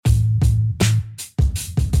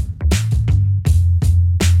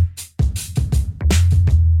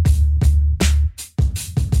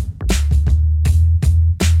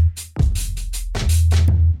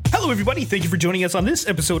everybody. Thank you for joining us on this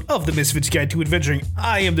episode of The Misfits Guide to Adventuring.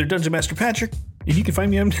 I am their Dungeon Master, Patrick, and you can find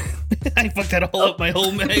me on... I fucked that all up. My whole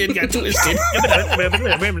head got twisted.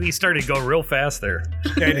 He started to go real fast there.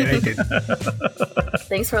 I did.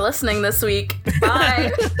 Thanks for listening this week.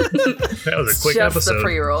 Bye. That was a quick Just episode. the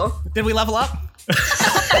pre-roll. Did we level up?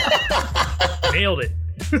 Nailed it.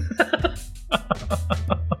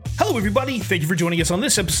 Hello, everybody. Thank you for joining us on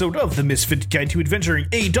this episode of The Misfits Guide to Adventuring,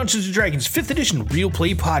 a Dungeons & Dragons 5th edition real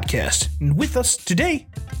play podcast. And with us today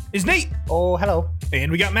is Nate. Oh, hello.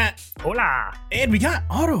 And we got Matt. Hola. And we got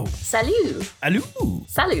Otto. Salut. Allô.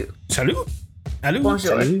 Salut. Salut. Allô.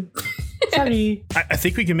 Bonjour. Salut. I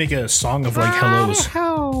think we can make a song of like hellos.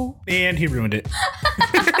 How? And he ruined it.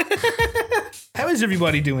 How is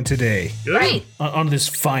everybody doing today? Good. Great. On this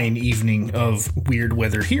fine evening of weird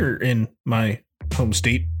weather here in my home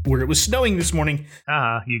state, where it was snowing this morning.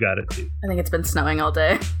 You got it too. I think it's been snowing all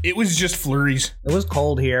day. It was just flurries. It was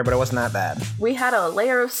cold here, but it wasn't that bad. We had a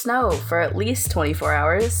layer of snow for at least 24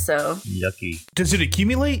 hours, so... Yucky. Does it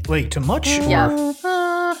accumulate like to much? Yeah.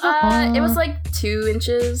 It was like 2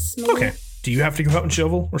 inches, maybe. Okay. Do you have to go out and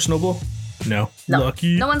shovel or snowball? No. No.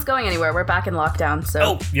 Lucky. No one's going anywhere. We're back in lockdown, so...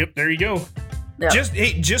 Oh, yep. There you go. Yeah.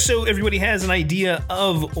 Just so everybody has an idea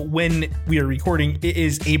of when we are recording, it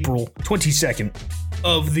is April 22nd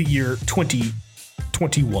of the year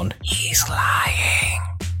 2021. He's lying.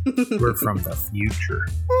 We're from the future.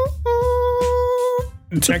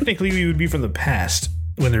 Technically, we would be from the past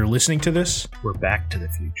when they're listening to this. We're back to the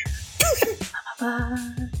future.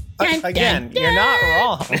 Again, you're not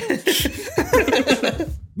wrong.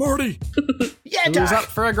 Marty! Who's up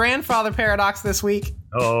for a grandfather paradox this week?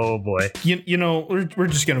 Oh boy. You know, we're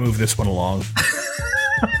just gonna move this one along.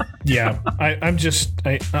 Yeah, I'm just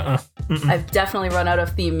I've definitely run out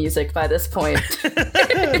of theme music by this point.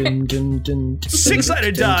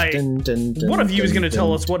 Six-sided die. One of you is going to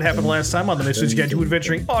tell us what happened last time on the Misfits Guide to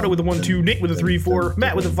Adventuring. Otto with a 1-2, Nate with a 3-4,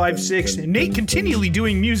 Matt with a 5-6, Nate continually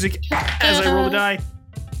doing music as I roll the die.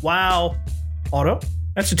 Wow. Otto,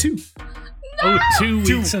 that's a 2. Oh, 2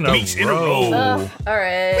 weeks in a row. All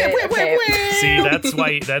right. Okay. See, that's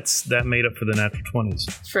why that made up for the natural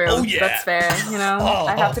 20s. True. Oh, yeah. That's fair. You know,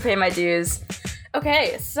 I have to pay my dues.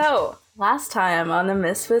 Okay, so last time on the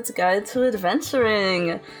Misfits Guide to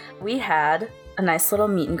Adventuring, we had a nice little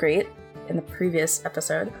meet and greet in the previous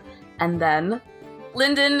episode, and then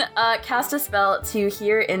Lyndon cast a spell to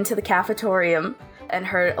hear into the cafetorium and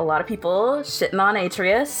heard a lot of people shitting on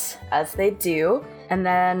Atreus, as they do, and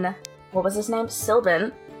then, what was his name?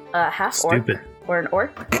 Sylvan, a half-orc, Stupid. or an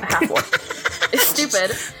orc? A half-orc.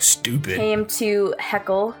 Stupid. Came to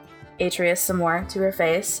heckle Atreus some more to her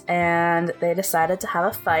face, and they decided to have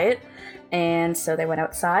a fight, and so they went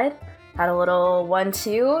outside, had a little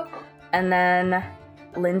 1-2, and then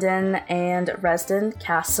Lyndon and Resden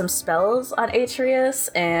cast some spells on Atreus,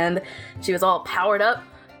 and she was all powered up,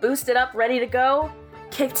 boosted up, ready to go,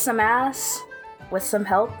 kicked some ass with some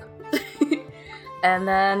help, and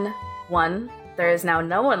then won. There is now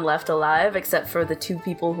no one left alive except for the 2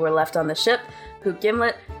 people who are left on the ship, who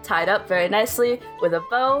Gimlet tied up very nicely with a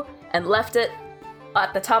bow and left it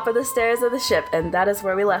at the top of the stairs of the ship, and that is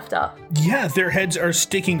where we left off. Yeah, their heads are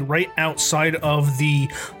sticking right outside of the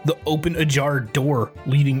open ajar door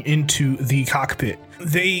leading into the cockpit.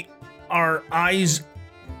 They are eyes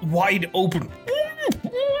wide open.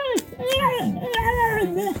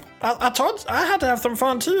 I had to have some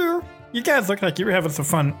fun too. You guys look like you were having some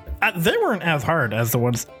fun. They weren't as hard as the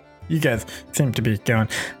ones you guys seem to be going.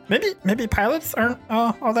 Maybe pilots aren't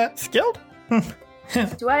all that skilled?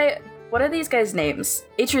 What are these guys' names?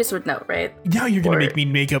 Atreus would know, right? Now you're going to make me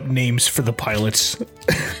make up names for the pilots.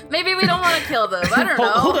 Maybe we don't want to kill them. I don't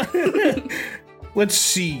know. Hold on. Let's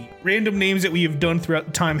see. Random names that we have done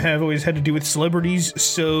throughout time have always had to do with celebrities,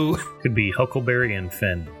 so... Could be Huckleberry and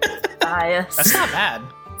Finn. Bias. That's not bad.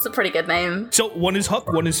 It's a pretty good name. So one is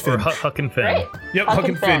Huck, one is Finn. Or Huck and Finn. Right. Yep, Huck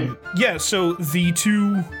and Finn. Yeah, so the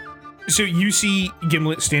 2... So you see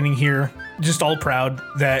Gimlet standing here, just all proud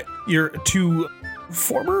that your 2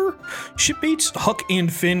 former shipmates, Huck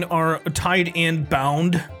and Finn, are tied and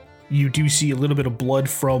bound. You do see a little bit of blood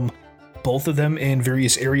from both of them in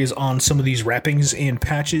various areas on some of these wrappings and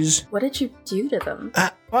patches. What did you do to them?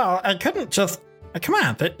 Well, I couldn't just... Come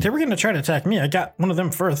on, they were going to try to attack me. I got one of them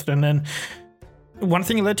first, and then one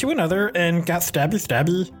thing led to another, and got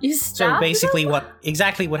stabby. You So stabbed basically, them?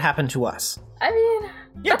 what happened to us? I mean,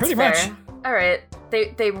 Yeah, that's pretty fair. much. All right,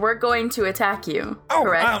 they were going to attack you. Oh,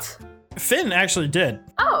 correct? Finn actually did.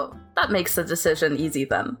 Oh, that makes the decision easy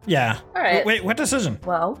then. Yeah. All right. Wait, what decision?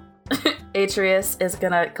 Well, Atreus is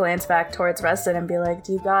gonna glance back towards Reston and be like,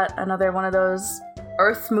 "Do you got another one of those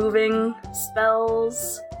earth-moving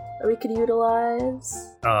spells that we could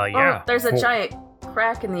utilize? Yeah. Oh, there's a giant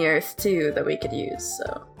crack in the earth too that we could use,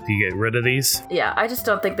 so. Do you get rid of these? Yeah, I just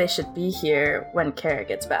don't think they should be here when Kara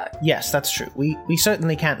gets back. Yes, that's true. We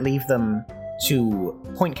certainly can't leave them to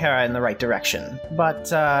point Kara in the right direction,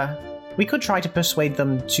 but we could try to persuade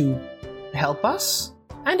them to help us.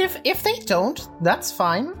 And if they don't, that's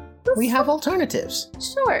fine. We have alternatives.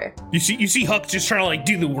 Sure. You see Huck just trying to like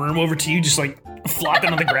do the worm over to you, just like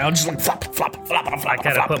flopping on the ground, just like flop, flop, flop, flop, I kind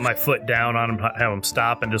of flop. put my foot down on him, have him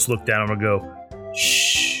stop, and just look down and go,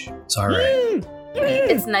 shh, it's all right.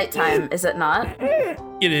 It's nighttime, is it not?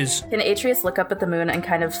 It is. Can Atreus look up at the moon and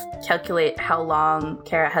kind of calculate how long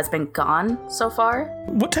Kara has been gone so far?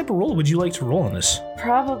 What type of roll would you like to roll on this?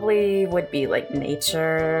 Probably would be like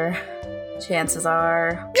nature. Chances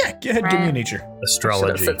are. Yeah, go ahead, give me a Right. nature. Should have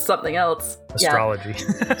Astrology. said something else. Astrology.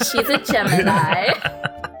 Yeah. She's a Gemini.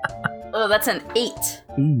 Oh, that's an 8.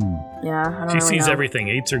 Ooh. Yeah, I don't She really sees know. everything.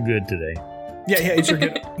 8s are good today. Yeah, it's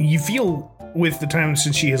good. You feel with the time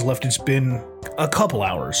since she has left, it's been a couple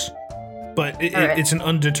hours, but All right. it's an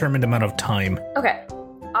undetermined amount of time. Okay.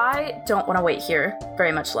 I don't want to wait here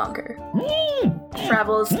very much longer.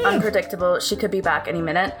 Travel's unpredictable. She could be back any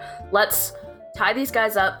minute. Let's tie these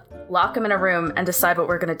guys up, lock them in a room, and decide what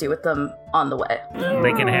we're going to do with them on the way.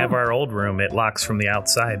 They can have our old room. It locks from the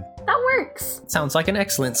outside. That works. Sounds like an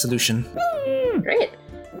excellent solution. Great.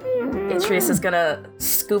 Atreus is going to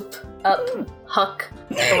scoop up Huck,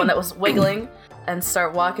 the one that was wiggling, and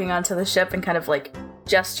start walking onto the ship and kind of like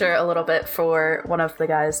gesture a little bit for one of the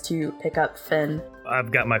guys to pick up Finn.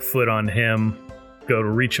 I've got my foot on him. Go to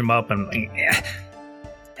reach him up and can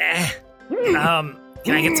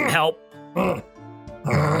I get some help? Don't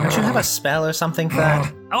you have a spell or something for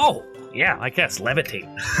that? Oh, yeah, I cast levitate.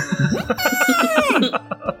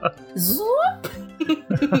 Zoop!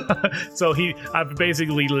 So I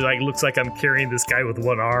basically like looks like I'm carrying this guy with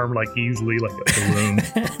one arm, like easily like a balloon.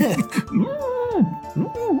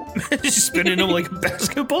 Just spinning him like a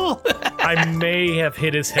basketball. I may have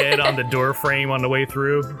hit his head on the door frame on the way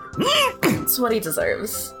through. It's what he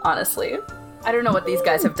deserves, honestly. I don't know what these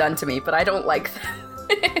guys have done to me, but I don't like them.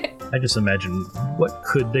 I just imagine what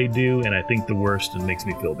could they do, and I think the worst, and makes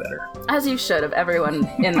me feel better. As you should of everyone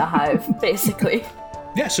in the hive, basically.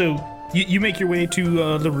 Yeah, so you make your way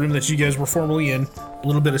to the room that you guys were formerly in. A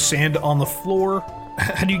little bit of sand on the floor.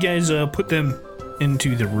 How do you guys put them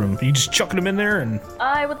into the room? You just chucking them in there and...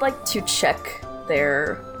 I would like to check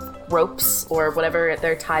their ropes or whatever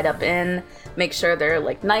they're tied up in. Make sure they're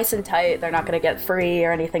like nice and tight. They're not going to get free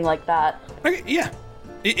or anything like that. Okay, yeah.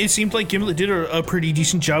 It seemed like Gimlet did a pretty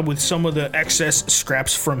decent job with some of the excess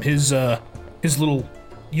scraps from his little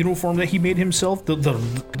uniform that he made himself, the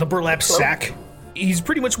burlap sack. He's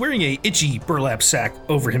pretty much wearing a itchy burlap sack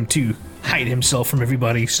over him to hide himself from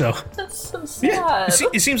everybody, so... That's so Yeah, sad.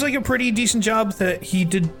 it seems like a pretty decent job that he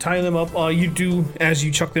did tie them up. You do, as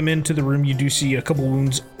you chuck them into the room, you do see a couple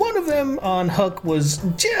wounds. One of them on Huck was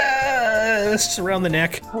just around the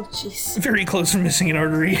neck, Oh, jeez. very close from missing an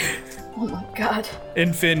artery. Oh my god.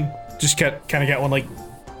 And Finn just kind of got one like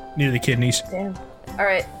near the kidneys. Damn.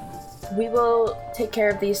 Alright. We will take care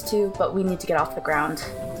of these two, but we need to get off the ground.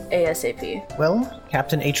 ASAP. Well,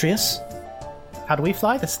 Captain Atreus, how do we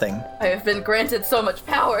fly this thing? I have been granted so much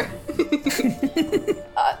power.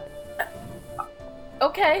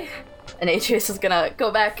 Okay. And Atreus is gonna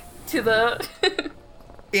go back to the...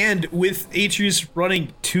 And with Atreus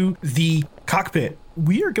running to the cockpit,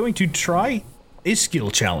 we are going to try a skill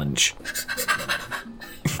challenge.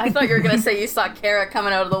 I thought you were gonna say you saw Kara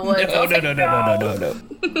coming out of the woods. I was like,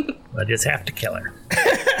 No. I just have to kill her.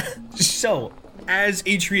 So, as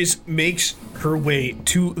Atreus makes her way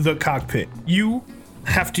to the cockpit, you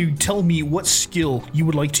have to tell me what skill you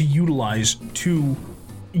would like to utilize to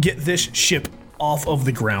get this ship off of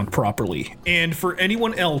the ground properly. And for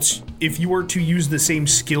anyone else, if you were to use the same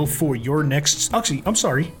skill for your next... Actually, I'm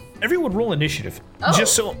sorry. Everyone roll initiative. Oh.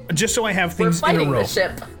 Just so I have we're things in a fighting row. the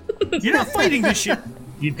ship. You're not fighting the ship.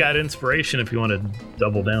 You've got inspiration if you want to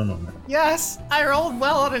double down on that. Yes, I rolled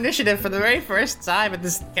well on initiative for the very first time in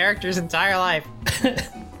this character's entire life.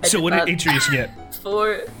 So what did not. Atreus get?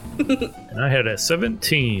 4. And I had a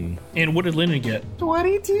 17. And what did Lyndon get?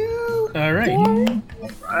 22! All right.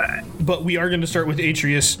 But we are going to start with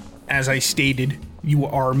Atreus. As I stated, you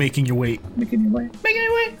are making your way. Making your way.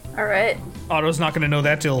 Alright. Otto's not going to know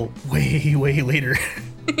that till way, way later.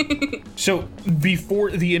 So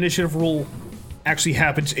before the initiative roll actually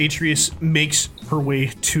happens, Atreus makes her way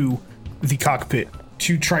to the cockpit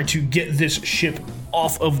to try to get this ship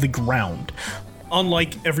off of the ground.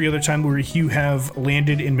 Unlike every other time where you have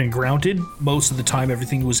landed and been grounded, most of the time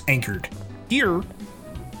everything was anchored. Here,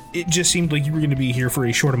 it just seemed like you were going to be here for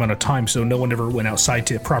a short amount of time, so no one ever went outside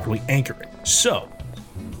to properly anchor it. So,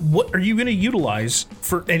 what are you going to utilize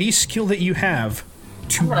for any skill that you have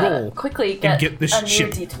to roll quickly and get this a new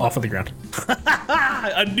ship D20. off of the ground?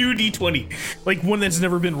 A new D20. Like one that's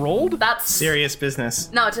never been rolled? That's Serious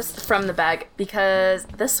business. No, just from the bag, because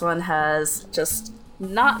this one has just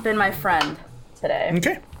not been my friend today.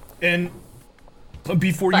 Okay. And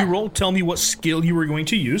before you roll, tell me what skill you were going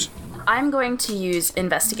to use. I'm going to use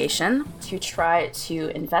investigation to try to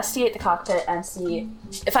investigate the cockpit and see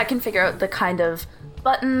if I can figure out the kind of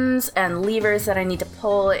buttons and levers that I need to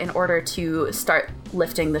pull in order to start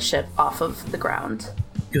lifting the ship off of the ground.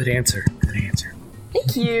 Good answer. Good answer.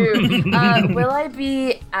 Thank you. Will I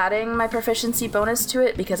be adding my proficiency bonus to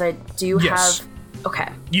it? Because I do Yes. have... Okay.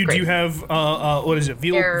 You great. do have, what is it?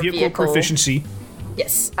 Air Vehicle vehicle. proficiency.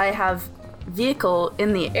 Yes, I have vehicle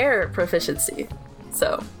in the air proficiency.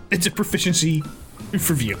 So, It's a proficiency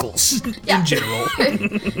for vehicles Yeah. in general.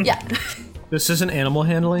 yeah. This isn't animal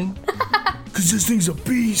handling? Because this thing's a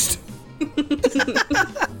beast.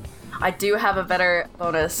 I do have a better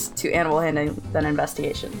bonus to animal handling than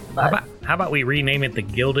investigation. But How about we rename it the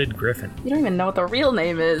Gilded Griffin? you don't even know what the real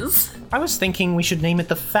name is. I was thinking we should name it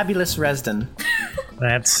the Fabulous Resden.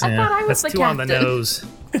 That's thought I was that's the too on the captain. nose.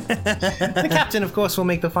 The captain, of course, will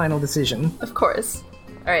make the final decision. Of course.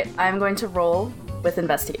 Alright, I'm going to roll with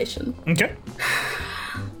investigation. Okay.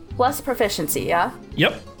 Plus proficiency, yeah?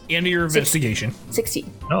 Yep. And your investigation.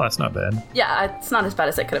 16. Oh, that's not bad. Yeah, it's not as bad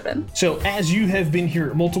as it could have been. So, as you have been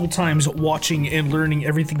here multiple times watching and learning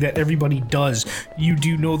everything that everybody does, you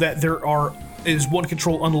do know that there is one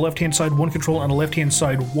control on the left-hand side, one control on the left-hand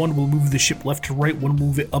side, one will move the ship left to right, one will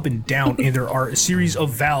move it up and down, and there are a series of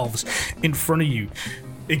valves in front of you.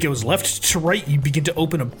 It goes left to right, you begin to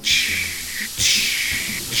open them,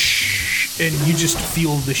 and you just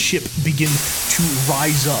feel the ship begin to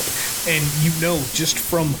rise up. And you know, just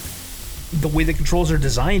from the way the controls are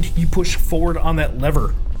designed, you push forward on that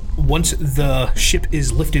lever once the ship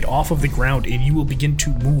is lifted off of the ground, and you will begin to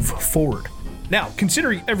move forward. Now,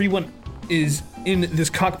 considering everyone is in this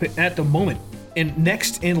cockpit at the moment, and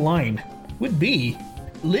next in line would be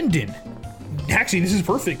Lyndon. Actually, this is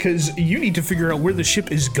perfect because you need to figure out where the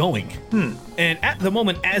ship is going. And at the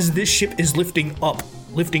moment, as this ship is lifting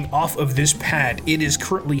off of this pad, it is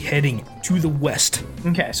currently heading to the west.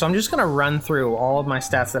 Okay, so I'm just gonna run through all of my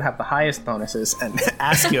stats that have the highest bonuses and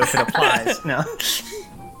ask you if it applies. No.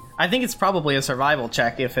 I think it's probably a survival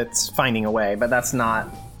check if it's finding a way, but that's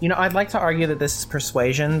not. You know, I'd like to argue that this is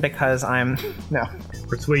persuasion because no.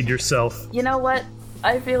 Persuade yourself. You know what?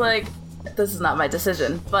 I feel like this is not my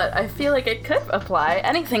decision, but I feel like it could apply.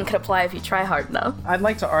 Anything could apply if you try hard enough. I'd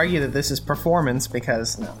like to argue that this is performance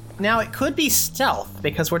because no. Now it could be stealth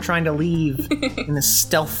because we're trying to leave in a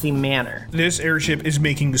stealthy manner. This airship is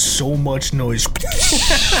making so much noise.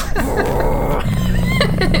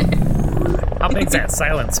 How big's that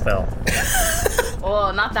silent spell?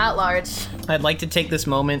 Oh, not that large. I'd like to take this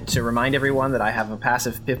moment to remind everyone that I have a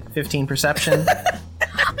passive 15 perception.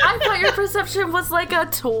 I thought your perception was like a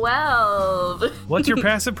 12. What's your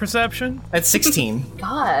passive perception? At 16.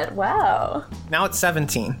 God, wow. Now it's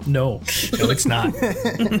 17. No, it's not.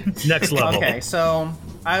 Next level. Okay, so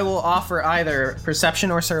I will offer either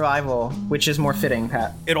perception or survival, which is more fitting,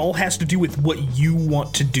 Pat. It all has to do with what you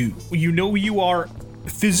want to do. You know where you are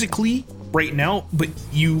physically right now, but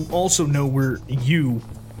you also know where you,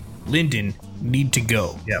 Lyndon, need to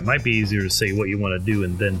go. Yeah, it might be easier to say what you want to do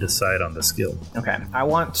and then decide on the skill. Okay, I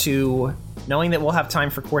want to, knowing that we'll have time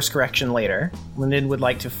for course correction later, Lyndon would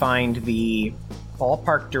like to find the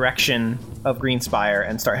ballpark direction of Greenspire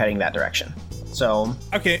and start heading that direction. So,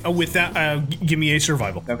 Okay, with that, give me a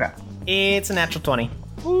survival. okay. It's a natural 20.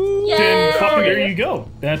 Then there you go.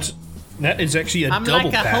 That is actually a I'm double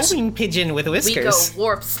like a pass. homing pigeon with We go whiskers.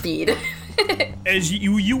 warp speed. As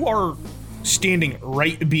you are standing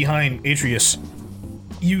right behind Atreus,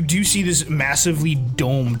 you do see this massively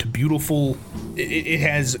domed, beautiful. It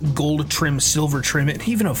has gold trim, silver trim, and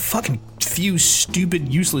even a fucking few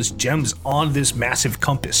stupid, useless gems on this massive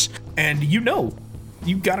compass. And you know,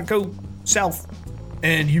 you gotta go south.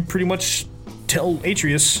 And you pretty much tell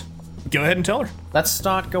Atreus, go ahead and tell her. Let's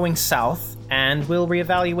start going south, and we'll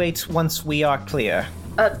reevaluate once we are clear.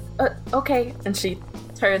 Okay. And she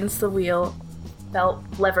turns the wheel,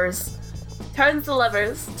 turns the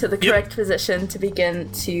levers to the correct position to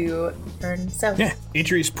begin to turn south. Yeah,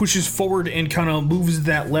 Atreus pushes forward and kind of moves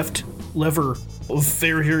that left lever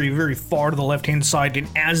very, very, very far to the left-hand side, and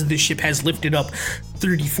as the ship has lifted up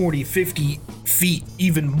 30, 40, 50 feet,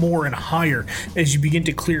 even more and higher, as you begin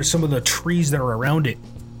to clear some of the trees that are around it,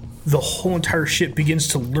 the whole entire ship begins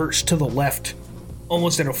to lurch to the left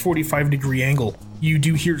almost at a 45-degree angle, you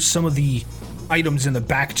do hear some of the items in the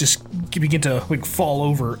back just begin to like fall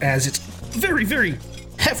over as it's very, very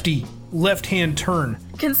hefty left-hand turn.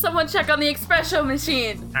 Can someone check on the espresso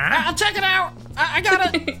machine? I'll check it out. I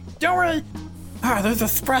got it. Don't worry. There's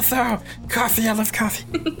espresso. Coffee. I love coffee.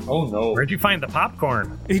 Oh no. Where'd you find the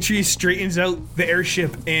popcorn? Atreus straightens out the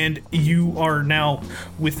airship, and you are now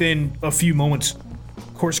within a few moments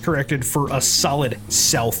course corrected for a solid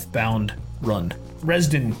southbound run.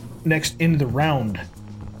 Resden, next in the round.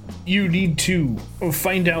 You need to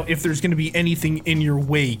find out if there's going to be anything in your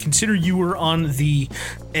way. Consider you were on the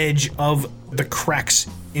edge of the cracks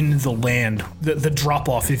in the land, the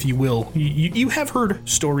drop-off, if you will. You have heard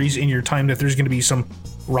stories in your time that there's going to be some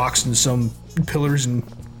rocks and some pillars and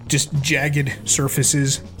just jagged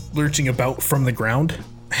surfaces lurching about from the ground.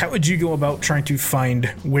 How would you go about trying to find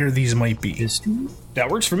where these might be? History? That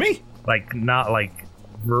works for me. Like, not like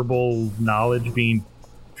verbal knowledge being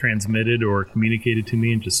transmitted or communicated to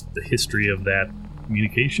me, and just the history of that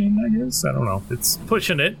communication, I guess? I don't know. It's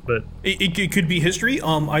pushing it, but... It could be history.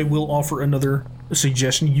 I will offer another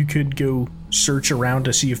suggestion. You could go search around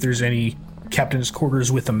to see if there's any captain's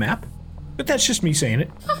quarters with a map. But that's just me saying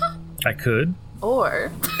it. I could.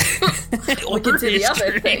 Or we can do the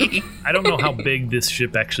other thing. I don't know how big this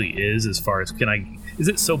ship actually is as far as is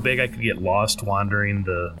it so big I could get lost wandering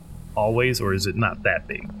the hallways, or is it not that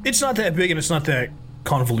big? It's not that big and it's not that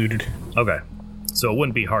convoluted. Okay. So it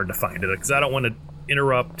wouldn't be hard to find it, because I don't want to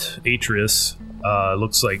interrupt Atreus.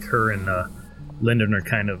 Looks like her and Lyndon are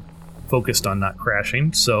kind of focused on not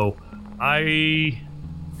crashing. So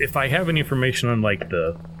if I have any information on like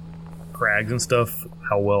the crags and stuff,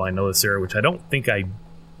 how well I know this area, which I don't think I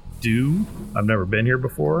do. I've never been here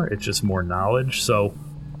before. It's just more knowledge. So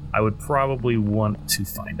I would probably want to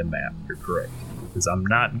find a map. You're correct, because I'm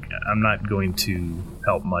not going to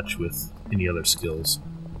help much with any other skills.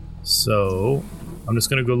 So I'm just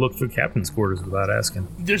going to go look for captain's quarters without asking.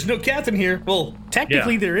 There's no captain here. Well,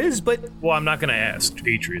 technically there is, but... Well, I'm not going to ask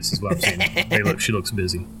Atreus is what I'm saying. Hey, look, she looks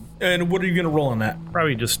busy. And what are you going to roll on that?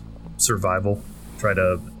 Probably just survival. Try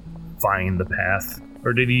to find the path.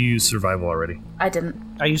 Or did he use survival already? I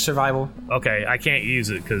didn't. I use survival. Okay, I can't use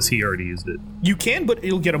it because he already used it. You can, but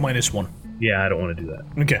it'll get a -1. Yeah, I don't want to do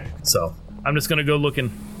that. Okay. So I'm just going to go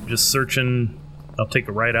looking, just searching. I'll take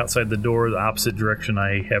a right outside the door, the opposite direction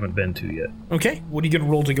I haven't been to yet. Okay. What are you going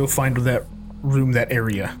to roll to go find that room, that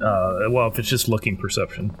area? Well, if it's just looking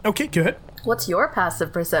perception. Okay, go ahead. What's your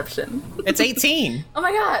passive perception? It's 18. Oh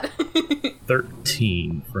my god.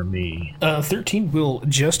 13 for me. 13 will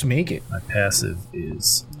just make it. My passive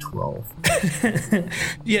is 12.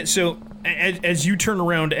 Yeah, so as you turn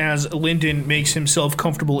around, as Lyndon makes himself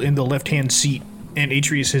comfortable in the left-hand seat and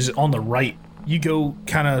Atreus is on the right, you go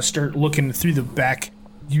kind of start looking through the back.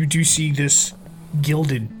 You do see this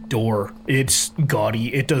gilded door. It's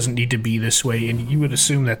gaudy. It doesn't need to be this way, and you would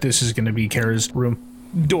assume that this is going to be Kara's room.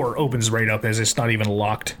 Door opens right up as it's not even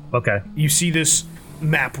locked. Okay. You see this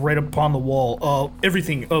map right upon the wall,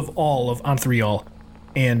 everything of all of Anthrial,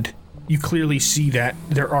 and you clearly see that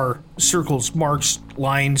there are circles, marks,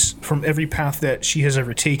 lines from every path that she has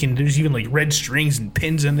ever taken. There's even like red strings and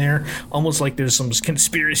pins in there, almost like there's some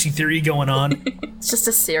conspiracy theory going on. It's just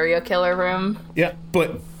a serial killer room. Yeah,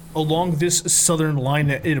 but along this southern line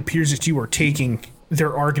that it appears that you are taking,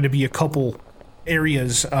 there are going to be a couple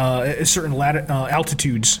areas, certain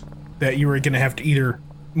altitudes that you are going to have to either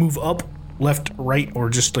move up, left, right, or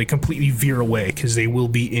just like completely veer away, because they will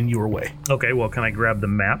be in your way. Okay, well, can I grab the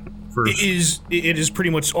map first? It is pretty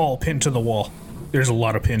much all pinned to the wall. There's a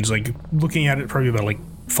lot of pins. Like, looking at it, probably about like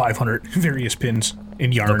 500 various pins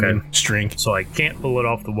in yarn and string. So I can't pull it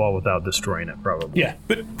off the wall without destroying it, probably. Yeah,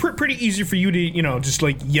 but pretty easy for you to, just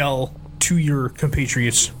like yell to your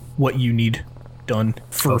compatriots what you need done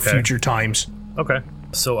for future times. Okay,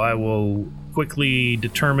 so I will quickly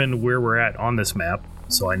determine where we're at on this map,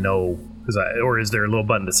 so I know, or is there a little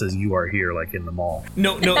button that says you are here, like in the mall?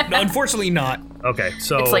 No, unfortunately not. Okay,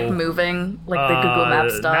 so... It's like moving, like the Google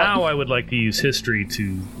Maps stuff. Now I would like to use history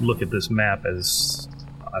to look at this map, as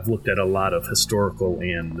I've looked at a lot of historical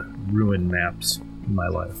and ruin maps in my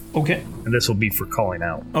life. Okay. And this will be for calling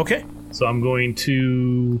out. Okay. So I'm going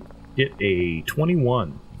to get a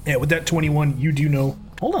 21. Yeah, with that 21, you do know...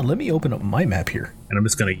 Hold on, let me open up my map here. And I'm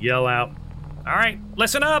just going to yell out, all right,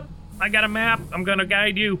 listen up. I got a map. I'm going to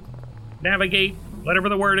guide you. Navigate, whatever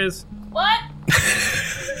the word is. What?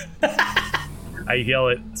 I yell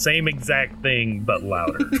it, same exact thing, but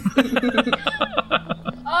louder.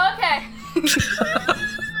 Okay.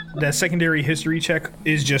 That secondary history check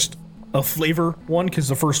is just a flavor one, because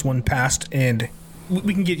the first one passed, and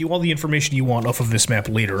we can get you all the information you want off of this map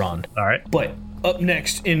later on. All right. But up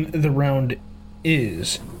next in the round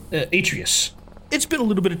is Atreus. It's been a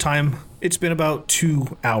little bit of time. It's been about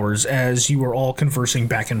 2 hours as you are all conversing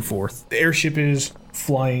back and forth. The airship is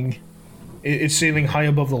flying. It's sailing high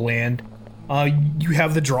above the land. You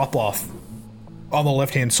have the drop-off on the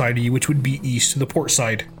left-hand side of you, which would be east, the port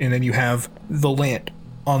side. And then you have the land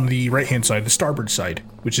on the right-hand side, the starboard side,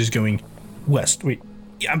 which is going west. Wait,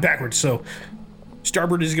 yeah, I'm backwards. So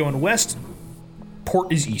starboard is going west,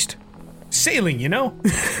 port is east. Sailing, you know?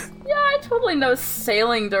 Yeah, I totally know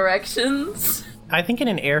sailing directions. I think in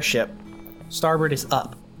an airship, starboard is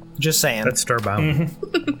up. Just saying. That's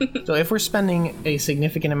starbound. So if we're spending a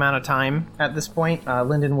significant amount of time at this point,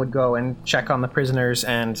 Lyndon would go and check on the prisoners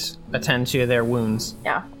and attend to their wounds.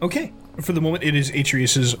 Yeah. Okay. For the moment, it is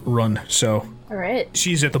Atreus's run, so All right.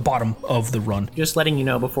 she's at the bottom of the run. Just letting you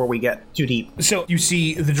know before we get too deep. So you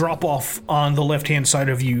see the drop-off on the left-hand side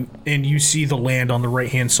of you, and you see the land on the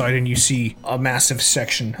right-hand side, and you see a massive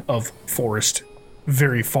section of forest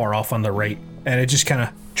very far off on the right, and it just kind of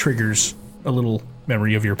triggers a little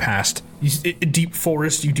memory of your past. Deep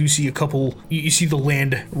forest, you do see a couple, you see the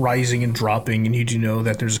land rising and dropping, and you do know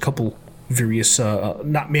that there's a couple various,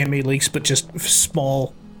 not man-made lakes, but just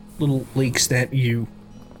small little lakes that you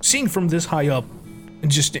seen from this high up,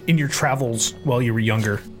 and just in your travels while you were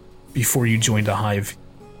younger, before you joined the Hive.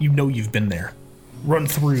 You know you've been there. Run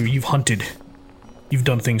through, you've hunted. You've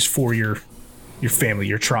done things for your family,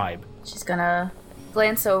 your tribe. She's gonna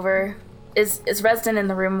glance over. Is Resden in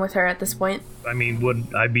the room with her at this point? I mean,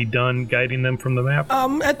 would I be done guiding them from the map?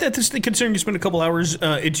 At this, considering you spent a couple hours,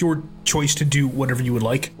 it's your choice to do whatever you would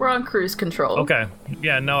like. We're on cruise control. Okay.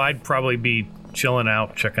 Yeah, no, I'd probably be chilling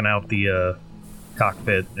out, checking out the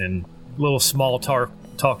cockpit, and a little small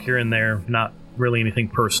talk here and there. Not really anything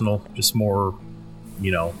personal, just more,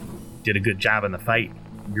 did a good job in the fight.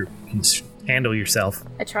 You can handle yourself.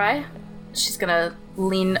 I try. She's gonna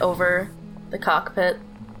lean over the cockpit.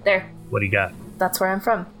 There. What do you got? That's where I'm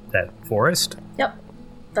from. That forest? Yep.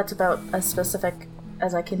 That's about as specific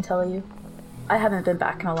as I can tell you. I haven't been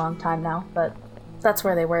back in a long time now, but that's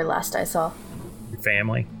where they were last I saw. Your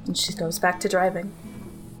family? And she goes back to driving.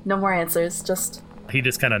 No more answers, just... He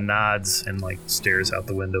just kind of nods and, stares out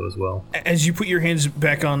the window as well. As you put your hands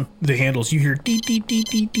back on the handles, you hear dee dee dee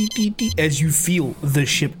dee dee dee dee as you feel the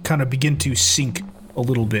ship kind of begin to sink a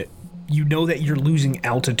little bit. You know that you're losing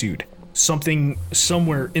altitude. Something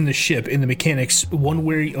somewhere in the ship, in the mechanics, one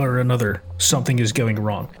way or another, something is going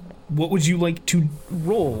wrong. What would you like to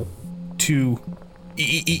roll to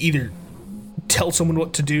either tell someone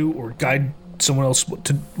what to do or guide someone else what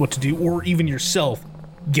to do, or even yourself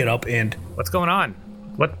get up and... What's going on?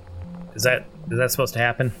 What? Is that supposed to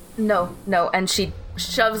happen? No. And she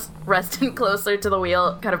shoves Reston closer to the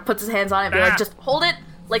wheel, kind of puts his hands on it, and be like, just hold it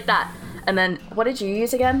like that. And then, what did you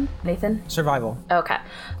use again, Nathan? Survival. Okay.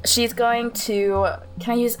 She's going to...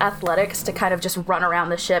 Can I use athletics to kind of just run around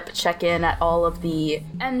the ship, check in at all of the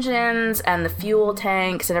engines and the fuel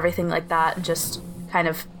tanks and everything like that, and just kind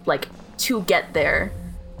of, to get there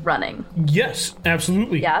running? Yes,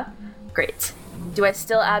 absolutely. Yeah? Great. Do I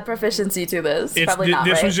still add proficiency to this? Probably not,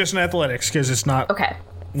 This right? was just an athletics, because it's not Okay.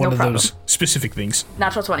 one No of problem. those specific things.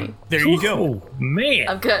 Natural 20. There you go. Oh, man.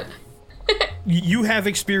 I'm good. You have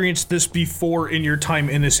experienced this before in your time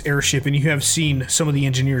in this airship, and you have seen some of the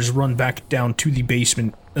engineers run back down to the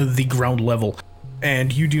basement, the ground level.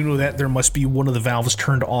 And you do know that there must be one of the valves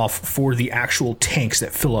turned off for the actual tanks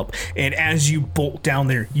that fill up. And as you bolt down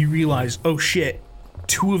there, you realize, oh shit,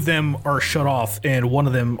 2 of them are shut off and 1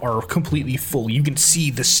 of them are completely full. You can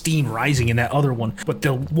see the steam rising in that other one, but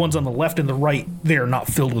the ones on the left and the right, they are not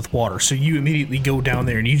filled with water. So you immediately go down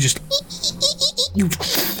there and you just...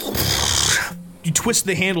 You twist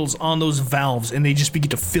the handles on those valves and they just begin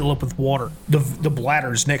to fill up with water. The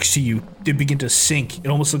bladders next to you, they begin to sink. It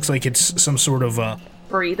almost looks like it's some sort of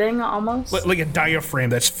Breathing, almost? like a diaphragm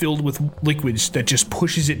that's filled with liquids that just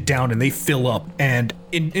pushes it down and they fill up. And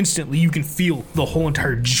instantly you can feel the whole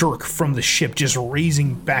entire jerk from the ship just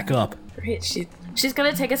raising back up. Great. She's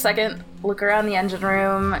gonna take a second, look around the engine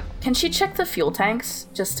room. Can she check the fuel tanks,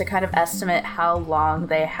 just to kind of estimate how long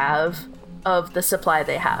they have of the supply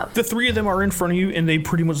they have? The 3 of them are in front of you, and they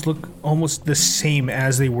pretty much look almost the same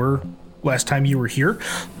as they were last time you were here.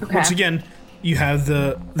 Okay. Once again, you have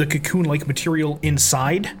the cocoon-like material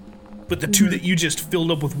inside, but the 2 that you just filled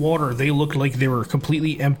up with water, they looked like they were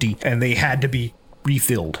completely empty, and they had to be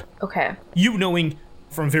refilled. Okay. You knowing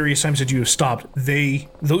from various times that you have stopped,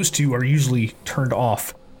 those 2 are usually turned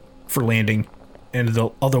off for landing, and the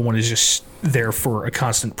other one is just there for a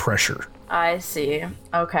constant pressure. I see.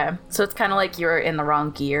 Okay. So it's kind of like you're in the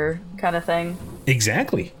wrong gear kind of thing?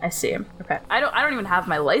 Exactly. I see. Okay. I don't even have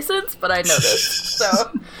my license, but I know this.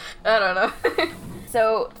 So I don't know.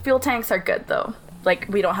 So fuel tanks are good though. Like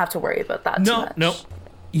we don't have to worry about that too much. No.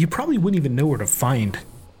 You probably wouldn't even know where to find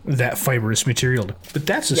that fibrous material. But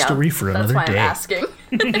that's a story for another that's why day. I'm asking.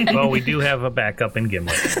 Well, we do have a backup in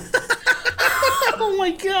Gimlet. Oh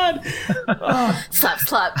my god.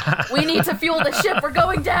 Slap. We need to fuel the ship. We're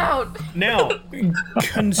going down. Now,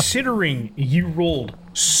 considering you rolled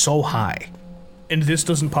so high, and this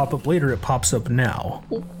doesn't pop up later, it pops up now.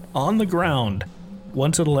 On the ground,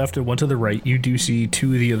 one to the left and one to the right, you do see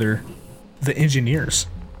two of the engineers.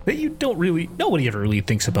 That you don't really, nobody ever really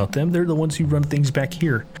thinks about them. They're the ones who run things back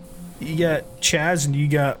here. You got Chaz and you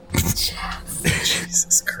got...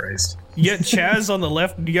 Jesus Christ. You got Chaz on the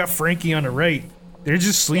left and you got Frankie on the right. They're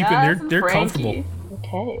just sleeping. Chaz They're and comfortable. Frankie.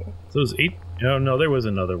 Okay. So it was 8. No, there was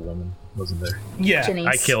another woman, wasn't there? Yeah. Janice.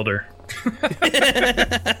 I killed her.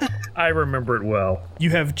 I remember it well. You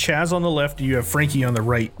have Chaz on the left, you have Frankie on the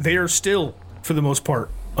right. They are still, for the most part,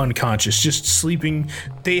 unconscious, just sleeping.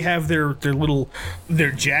 They have their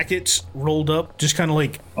jackets rolled up, just kind of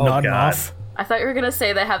like nodding God. off. I thought you were gonna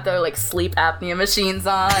say they have their like sleep apnea machines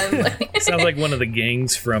on. Sounds like one of the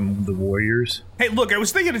gangs from the Warriors. Hey, look, I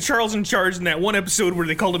was thinking of Charles in Charge in that one episode where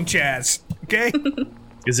they called him Chaz. Okay?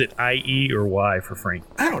 Is it IE or Y for Frank?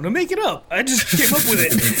 I don't know, make it up. I just came up with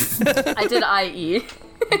it. I did IE.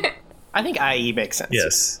 I think IE makes sense.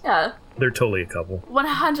 Yes. Yeah, They're totally a couple.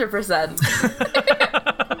 100%.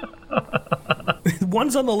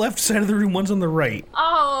 One's on the left side of the room, one's on the right.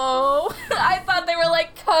 Oh, I thought they were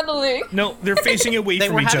like cuddling. No, they're facing away They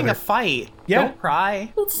from were each having other. a fight. Yeah. Don't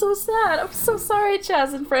cry. That's so sad. I'm so sorry,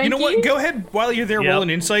 Chaz and Frankie. You know what? Go ahead while you're there Yep. rolling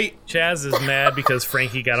insight. Chaz is mad because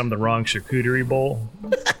Frankie got him the wrong charcuterie bowl.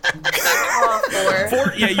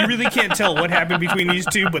 Yeah, you really can't tell what happened between these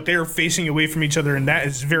two, but they're facing away from each other, and that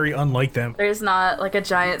is very unlike them. There's not like a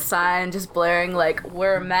giant sign just blaring like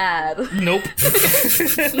 "We're mad." Nope.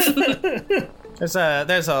 There's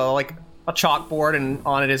a like a chalkboard, and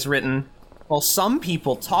on it is written, "Well, some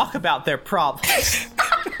people talk about their problems."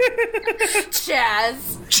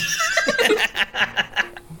 Chaz.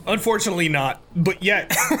 Unfortunately not, but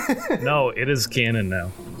yet, No, it is canon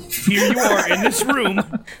now. here you are in this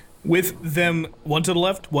room with them, one to the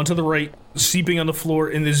left, one to the right, sleeping on the floor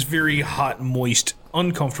in this very hot, moist,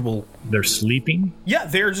 uncomfortable. They're sleeping? Yeah,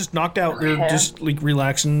 they're just knocked out. They're Okay. just like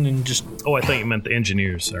relaxing and just. Oh, I thought you meant the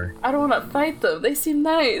engineers, sorry. I don't want to fight them. They seem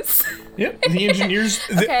nice. Yep, the engineers.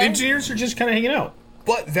 The Okay. engineers are just kind of hanging out.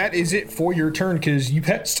 But that is it for your turn because you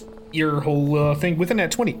passed your whole thing with a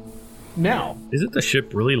nat 20. Now, Isn't the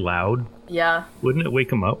ship really loud? Yeah. Wouldn't it wake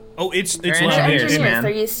them up? oh, it's They're loud. engineers, Engineers, man.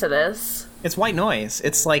 they're used to this. It's white noise.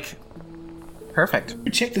 It's like perfect.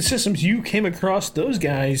 Check the systems. You came across those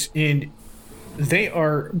guys, and they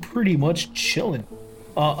are pretty much chilling.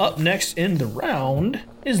 Up next in the round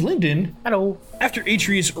is Lyndon. Hello. After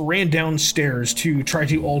Atreus ran downstairs to try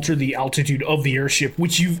to alter the altitude of the airship,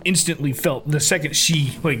 which you've instantly felt the second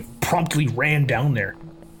she promptly ran down there,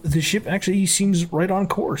 the ship actually seems right on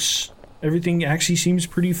course. Everything actually seems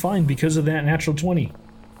pretty fine because of that natural 20.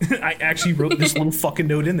 I actually wrote this little fucking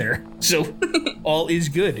note in there. So all is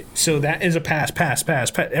good. So that is a pass.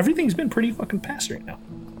 Everything's been pretty fucking pass right now.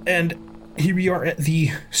 And here we are at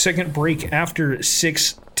the second break after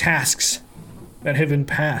 6 tasks that have been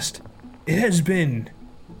passed. It has been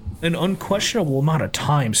an unquestionable amount of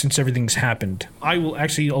time since everything's happened. I will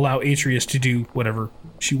actually allow Atreus to do whatever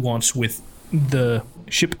she wants with the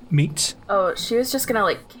shipmates. Oh, she was just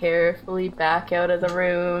gonna carefully back out of the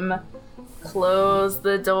room, close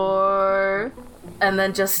the door, and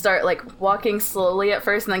then just start walking slowly at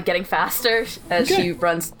first and then getting faster as she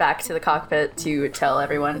runs back to the cockpit to tell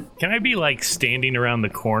everyone. Can I be standing around the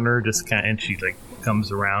corner, just kind of, and she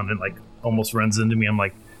comes around and almost runs into me? I'm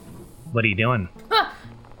like, what are you doing?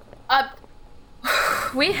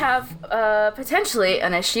 We have potentially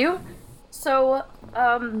an issue. So,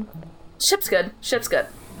 ship's good.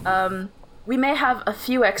 We may have a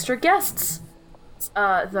few extra guests.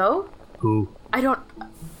 Though. Who? I don't.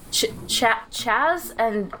 Chaz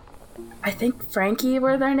and I think Frankie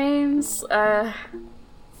were their names.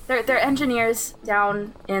 They're engineers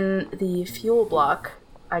down in the fuel block.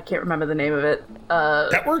 I can't remember the name of it.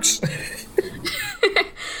 That works.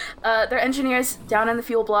 They're engineers down in the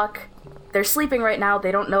fuel block. They're sleeping right now.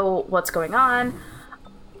 They don't know what's going on.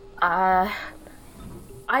 I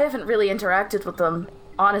haven't really interacted with them.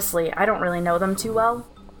 Honestly, I don't really know them too well.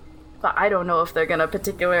 But I don't know if they're gonna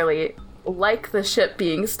particularly like the ship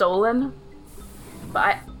being stolen.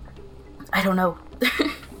 But I don't know.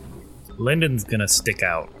 Lyndon's gonna stick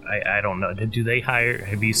out. I don't know. Do they hire?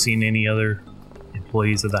 Have you seen any other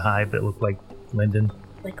employees of the Hive that look like Lyndon?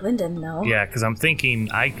 Like Lyndon, no. Yeah, because I'm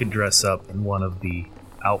thinking I could dress up in one of the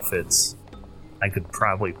outfits. I could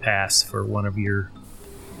probably pass for one of your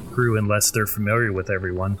crew unless they're familiar with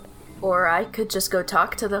everyone. Or I could just go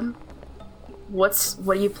talk to them. What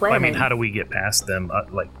are you planning? I mean, how do we get past them?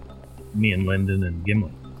 Like me and Lyndon and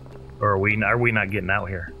Gimli, or are we not getting out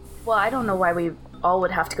here? Well, I don't know why we all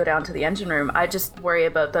would have to go down to the engine room. I just worry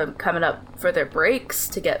about them coming up for their breaks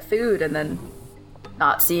to get food and then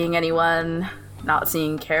not seeing anyone, not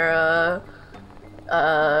seeing Kara,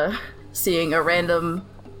 seeing a random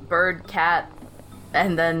bird cat,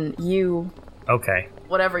 and then you. Okay.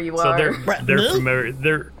 Whatever you so are. they're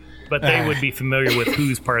familiar. But they would be familiar with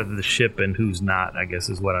who's part of the ship and who's not, I guess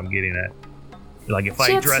is what I'm getting at. Like if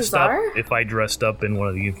I dressed up in one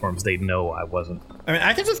of the uniforms, they'd know I wasn't. I mean,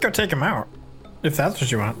 I could just go take them out if that's what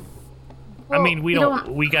you want. Well, I mean,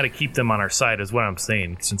 we got to keep them on our side, is what I'm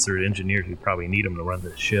saying. Since they're engineers, we probably need them to run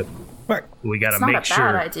this ship. Right. We got to It's make not a sure.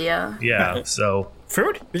 bad idea. Yeah. So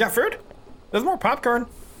Food? You got food? There's more popcorn.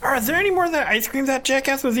 Are there any more of that ice cream that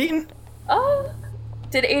jackass was eating?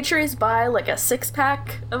 Did Atreus buy like a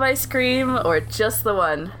 6-pack of ice cream or just the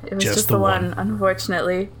one? It was Just just the the one. one,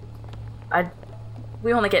 unfortunately.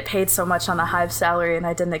 We only get paid so much on a hive salary, and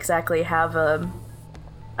I didn't exactly have I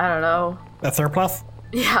don't know. A surplus?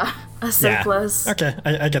 Yeah, a surplus. Yeah. Okay,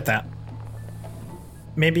 I get that.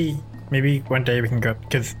 Maybe one day we can go,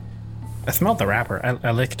 because I smelled the wrapper.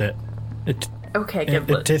 I licked it. Okay, It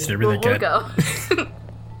Gimlet. tasted really we'll good. go.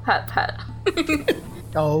 Pat.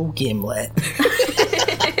 Oh, Gimlet.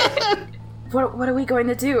 What are we going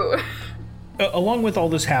to do? Along with all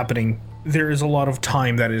this happening, there is a lot of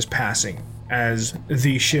time that is passing as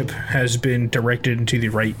the ship has been directed into the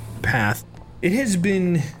right path. It has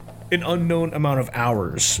been an unknown amount of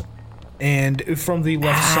hours, and from the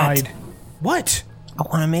left Pat. side... What? I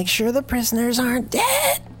want to make sure the prisoners aren't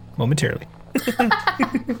dead. Momentarily.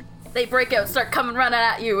 They break out, start coming running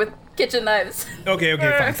at you with kitchen knives. Okay,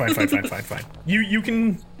 fine. You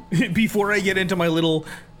can, before I get into my little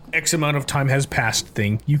X amount of time has passed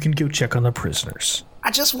thing, you can go check on the prisoners.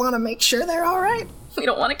 I just want to make sure they're all right. We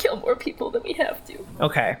don't want to kill more people than we have to.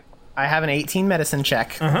 Okay. I have an 18 medicine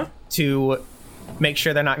check Uh-huh. to make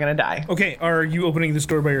sure they're not going to die. Okay, are you opening this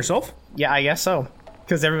door by yourself? Yeah, I guess so.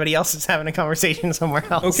 Because everybody else is having a conversation somewhere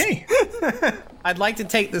else. Okay. I'd like to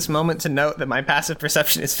take this moment to note that my passive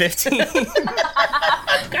perception is 15.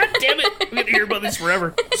 God damn it! I'm gonna hear about this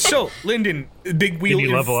forever. So, Lyndon, big wheel. Did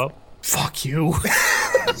you level up? Fuck you.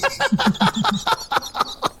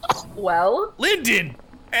 Well, Lyndon,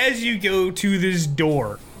 as you go to this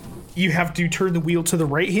door, you have to turn the wheel to the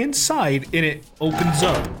right-hand side, and it opens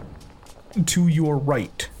up to your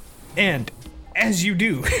right. And as you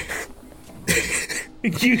do,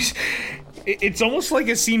 it's almost like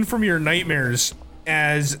a scene from your nightmares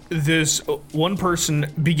as this one person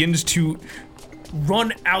begins to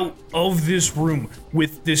run out of this room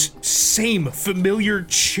with this same familiar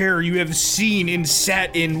chair you have seen and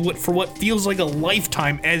sat in for what feels like a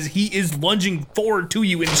lifetime, as he is lunging forward to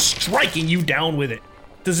you and striking you down with it.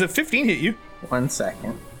 Does a 15 hit you? 1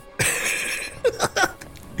 second.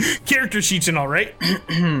 Character sheets and all, right?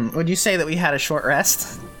 Would you say that we had a short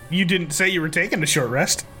rest? You didn't say you were taking a short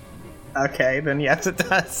rest. Okay, then yes, it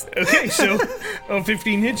does. Okay, so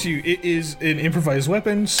 15 hits you. It is an improvised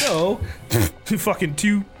weapon, so fucking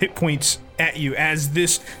 2 hit points at you as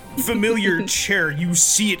this familiar chair, you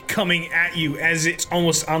see it coming at you as it's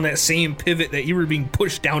almost on that same pivot that you were being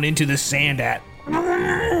pushed down into the sand at.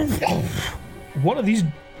 One of these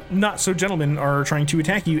not-so-gentlemen are trying to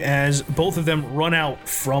attack you as both of them run out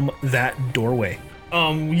from that doorway.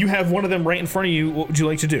 You have one of them right in front of you. What would you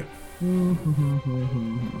like to do?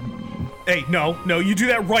 Hey, no, you do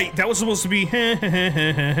that right. That was supposed to be.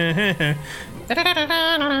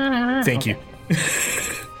 Thank you.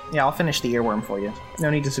 Yeah, I'll finish the earworm for you. No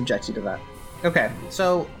need to subject you to that. Okay,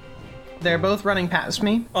 so they're both running past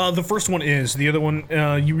me. The first one is. The other one,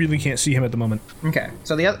 you really can't see him at the moment. Okay,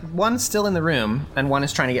 so the other one's still in the room, and one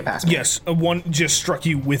is trying to get past me. Yes, one just struck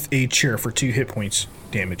you with a chair for 2 hit points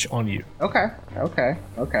damage on you. Okay.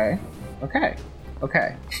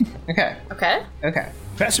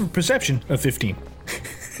 Passive perception of 15.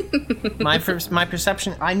 My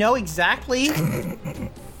perception, I know exactly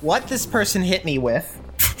what this person hit me with,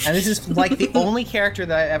 and this is like the only character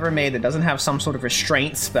that I ever made that doesn't have some sort of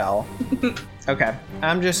restraint spell. Okay,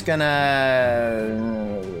 I'm just gonna...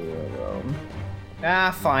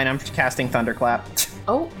 fine, I'm casting Thunderclap.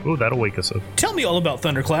 Oh, Ooh, that'll wake us up. Tell me all about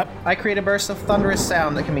Thunderclap. I create a burst of thunderous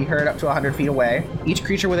sound that can be heard up to 100 feet away. Each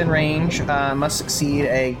creature within range must succeed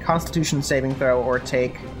a Constitution saving throw or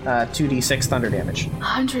take 2d6 thunder damage.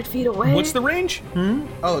 100 feet away. What's the range?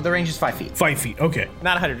 Oh, the range is 5 feet. 5 feet. Okay.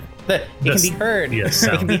 Not 100. It can be heard. Yes,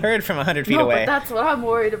 It can be heard from 100 feet No, away. but that's what I'm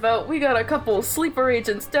worried about. We got a couple sleeper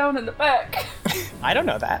agents down in the back. I don't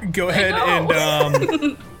know that. Go ahead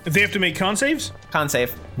know. and they have to make con saves. Con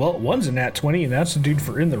save. Well, one's a nat 20, and that's the dude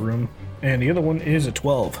for in the room, and the other one is a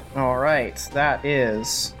 12. All right, that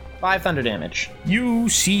is 5 thunder damage. You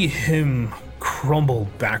see him crumble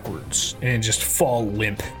backwards and just fall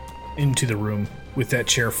limp into the room with that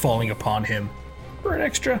chair falling upon him. For an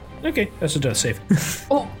extra. Okay, that's a death save.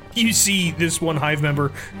 Oh, You see this one hive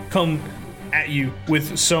member come at you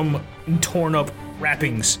with some torn up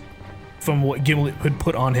wrappings from what Gimlet had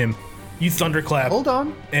put on him. You thunderclap, Hold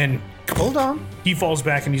on. and Hold on. he falls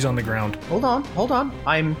back and he's on the ground. Hold on. Hold on.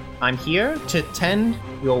 I'm here to tend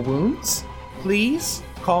your wounds. Please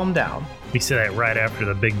calm down. He said that right after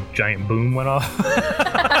the big giant boom went off.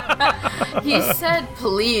 he said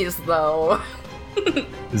please, though.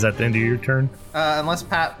 Is that the end of your turn? Unless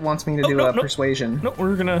Pat wants me to do no, a no. persuasion, No,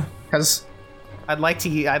 we're gonna. because I'd like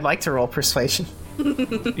to roll persuasion.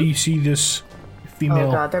 You see this Oh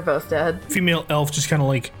female god, they're both dead. female elf just kind of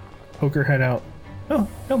like poke her head out. No,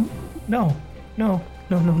 no, no, no,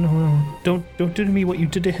 no, no, no, no! Don't do to me what you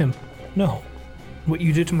did to him. No, what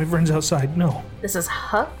you did to my friends outside. No. This is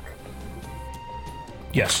Huck?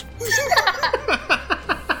 Yes.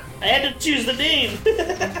 I had to choose the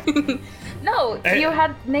name. No, you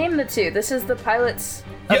had named the two. This is the pilots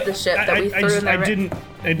of the ship that we threw in the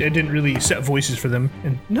I didn't really set voices for them,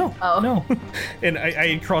 and no, Oh. no, and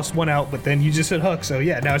I crossed one out, but then you just said Huck, so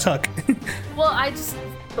yeah, now it's Huck. Well,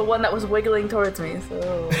 the one that was wiggling towards me,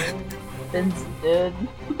 so Finn's dead.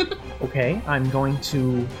 Okay, I'm going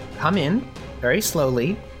to come in very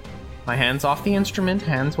slowly. My hands off the instrument,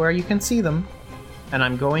 hands where you can see them, and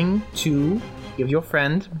I'm going to give your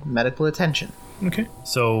friend medical attention. Okay.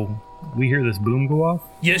 So we hear this boom go off.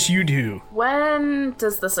 Yes, you do. When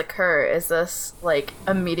does this occur? Is this like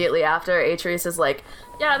immediately after Atreus is like,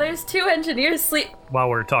 yeah, there's 2 engineers sleep? While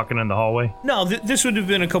we're talking in the hallway. No, this would have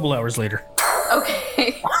been a couple hours later.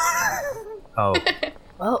 Okay. Oh,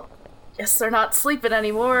 Well, guess they're not sleeping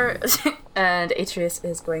anymore. And Atreus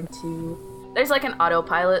is going to. There's like an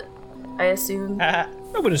autopilot, I assume. I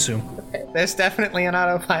would assume. There's definitely an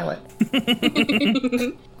autopilot.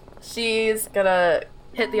 She's gonna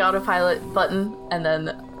hit the autopilot button and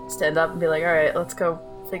then stand up and be like, alright, let's go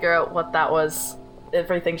figure out what that was.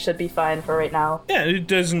 Everything should be fine for right now. Yeah, it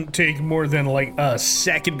doesn't take more than like a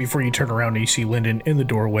second before you turn around and you see Lyndon in the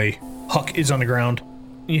doorway. Huck is on the ground.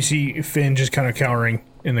 You see Finn just kind of cowering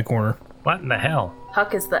in the corner. what in the hell?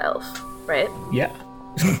 Huck is the elf, right? Yeah.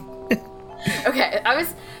 Okay,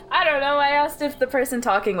 I don't know, I asked if the person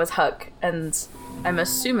talking was Huck, and I'm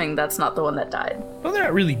assuming that's not the one that died. Well, they're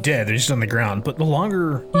not really dead. They're just on the ground. But the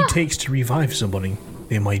longer he takes to revive somebody,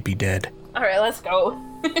 they might be dead. Alright, let's go.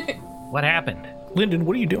 What happened? Lyndon,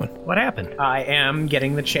 what are you doing? What happened? I am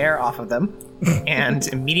getting the chair off of them and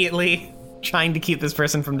immediately trying to keep this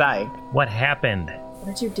person from dying. What happened?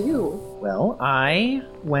 What did you do? Well, I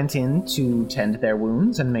went in to tend their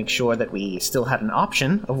wounds and make sure that we still had an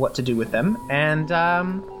option of what to do with them, and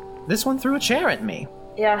this one threw a chair at me.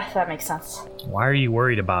 Yeah, that makes sense. Why are you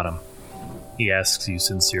worried about him? He asks you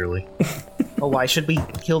sincerely. Oh, why should we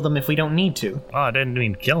kill them if we don't need to? Oh, I didn't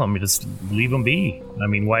mean kill him. Just leave him be. I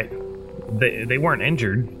mean, why? They weren't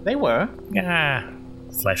injured. They were. Ah,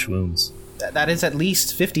 flesh wounds. That is at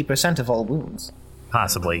least 50% of all wounds.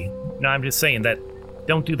 Possibly. No, I'm just saying that.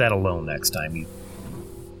 Don't do that alone next time.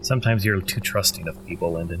 Sometimes you're too trusting of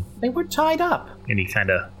people, Lyndon. They were tied up. And he kind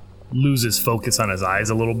of loses focus on his eyes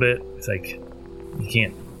a little bit. It's like, you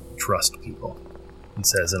can't trust people, he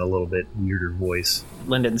says in a little bit weirder voice.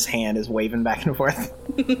 Lyndon's hand is waving back and forth.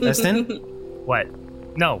 Listen? What?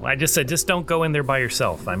 No, I just said just don't go in there by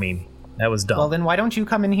yourself. I mean, that was dumb. Well, then why don't you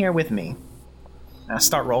come in here with me? I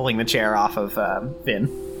start rolling the chair off of Finn.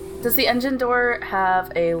 Does the engine door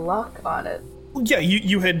have a lock on it? Yeah,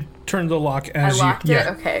 you had turned the lock as I locked you. it?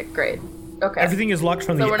 Yeah. Okay, great. Okay. Everything is locked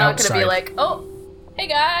from so the we're not outside. gonna be like, oh, hey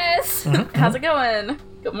guys! How's it going?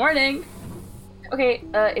 Good morning. Okay,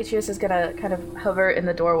 Atreus is gonna kind of hover in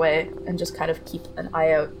the doorway and just kind of keep an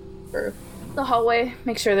eye out for the hallway,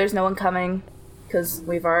 make sure there's no one coming, because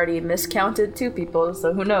we've already miscounted 2 people,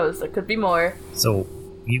 so who knows, there could be more. So,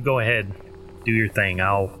 you go ahead, do your thing.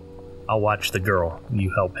 I'll watch the girl.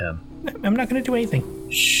 You help him. I'm not going to do anything.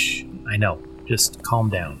 Shh. I know. Just calm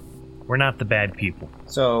down. We're not the bad people.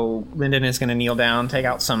 So Lyndon is going to kneel down, take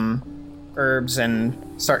out some herbs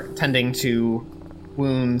and start tending to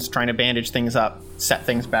wounds, trying to bandage things up, set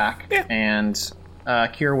things back, and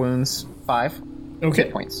cure wounds 5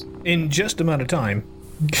 hit points. In just amount of time,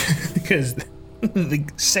 because the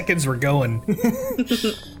seconds were going.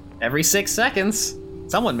 Every 6 seconds,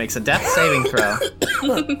 someone makes a death saving throw.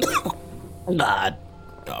 God.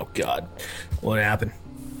 Oh, God. What happened?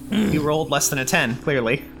 You rolled less than a 10,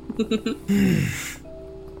 clearly.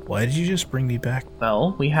 Why did you just bring me back?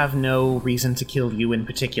 Well, we have no reason to kill you in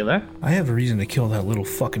particular. I have a reason to kill that little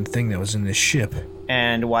fucking thing that was in this ship.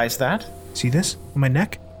 And why is that? See this? On my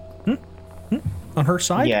neck? On her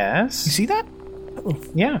side? Yes. You see that?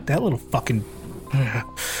 That little fucking...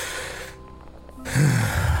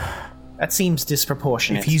 That seems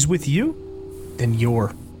disproportionate. If he's with you, then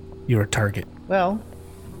you're a target. Well,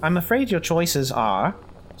 I'm afraid your choices are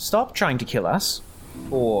stop trying to kill us,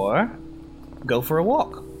 or go for a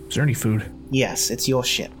walk. Is there any food? Yes, it's your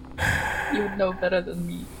ship. You would know better than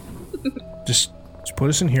me. Just put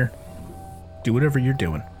us in here. Do whatever you're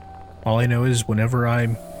doing. All I know is whenever I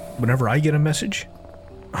get a message,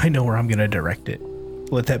 I know where I'm gonna direct it.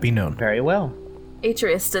 Let that be known. Very well.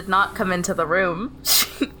 Atreus did not come into the room.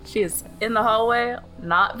 She is in the hallway,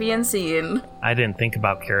 not being seen. I didn't think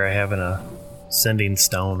about Kara having a sending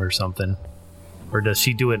stone or something. Or does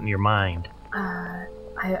she do it in your mind?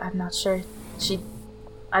 I'm not sure.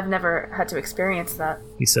 I've never had to experience that.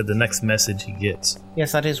 He said the next message he gets.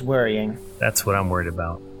 Yes, that is worrying. That's what I'm worried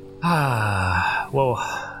about. Well,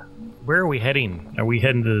 where are we heading? Are we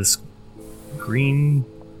heading to this green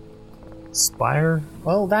spire?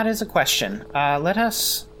 Well, that is a question. Let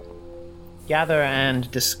us gather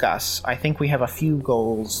and discuss. I think we have a few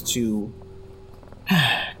goals to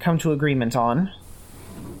come to agreement on.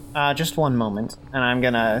 Just one moment, and I'm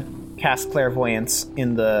gonna cast clairvoyance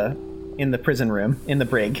in the prison room, in the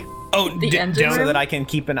brig. Oh, The engine down. So room? that I can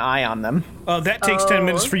keep an eye on them. That takes 10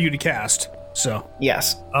 minutes for you to cast. So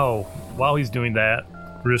Yes. Oh, while he's doing that,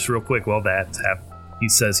 just real quick, while that's happening, he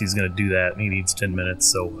says he's going to do that, and he needs 10 minutes,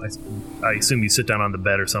 so I assume you sit down on the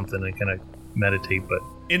bed or something and kind of meditate, but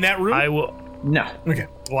in that room. I will... No. Okay.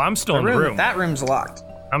 Well, I'm still in the room. That room's locked.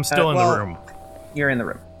 I'm still in well- the room. You're in the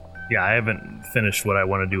room. Yeah, I haven't finished what I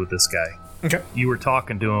want to do with this guy. Okay. You were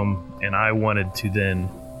talking to him, and I wanted to then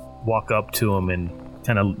walk up to him and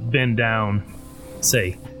kind of bend down,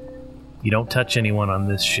 say, "You don't touch anyone on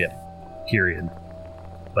this ship, period.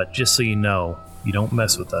 But just so you know, you don't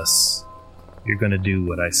mess with us. You're going to do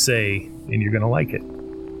what I say, and you're going to like it."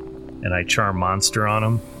 And I charm monster on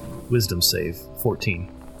him. Wisdom save, 14.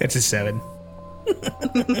 That's a 7.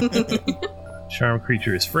 Charmed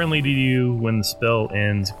creature is friendly to you. When the spell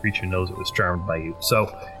ends, the creature knows it was charmed by you.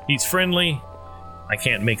 So he's friendly. I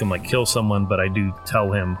can't make him like kill someone, but I do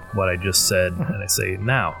tell him what I just said, and I say,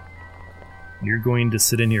 "Now, you're going to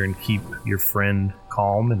sit in here and keep your friend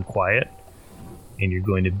calm and quiet, and you're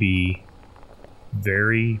going to be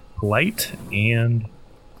very polite and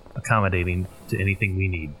accommodating to anything we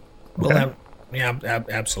need." Well,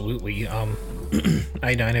 absolutely.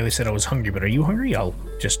 I know I said I was hungry, but are you hungry? I'll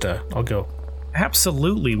go.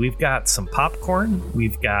 Absolutely. We've got some popcorn.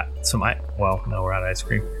 We've got some well, no, we're out of ice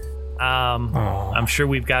cream. I'm sure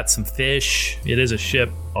we've got some fish. It is a ship,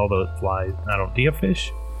 although it flies. Do you have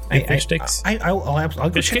fish? Fish sticks? I'll go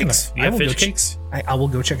Fish check cakes? You have fish cakes? I will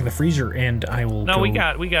go check in the freezer, and I will. No, go...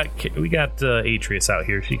 we got Atreus out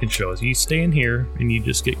here. She can show us. You stay in here and you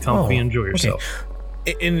just get comfy and enjoy yourself.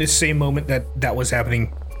 Okay. In the same moment that was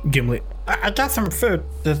happening, Gimlet, I got some food.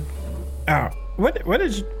 What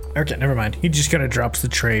is? Okay, never mind. He just kind of drops the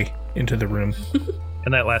tray into the room.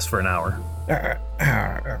 And that lasts for an hour.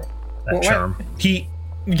 That What? charm.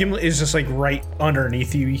 Gimlet is just like right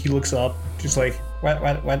underneath you. He looks up, just like, what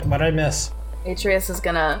did I miss? Atreus is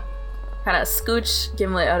gonna kind of scooch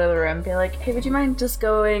Gimlet out of the room, be like, "Hey, would you mind just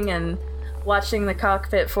going and watching the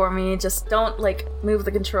cockpit for me? Just don't like move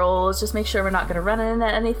the controls. Just make sure we're not gonna run into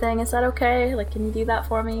anything. Is that okay? Like, can you do that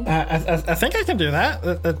for me?" I think I can do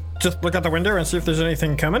that. Just look out the window and see if there's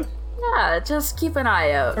anything coming. Yeah, just keep an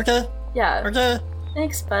eye out. Okay. Yeah. Okay.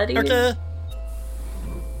 Thanks, buddy. Okay.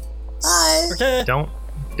 Bye. Okay.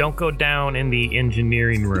 Don't go down in the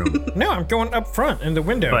engineering room. No, I'm going up front in the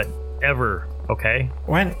window. But ever, okay?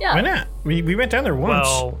 Why Yeah. not? We went down there once.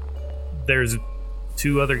 Well, there's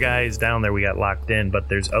 2 other guys down there we got locked in, but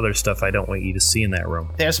there's other stuff I don't want you to see in that room.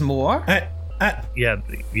 There's more? Yeah,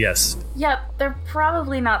 yes. Yep, they're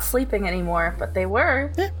probably not sleeping anymore, but they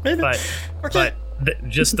were. Yeah, maybe. But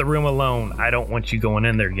just the room alone, I don't want you going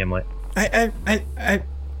in there, Gimlet. I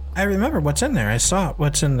remember what's in there. I saw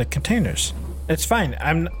what's in the containers. It's fine.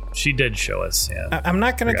 She did show us, yeah. I'm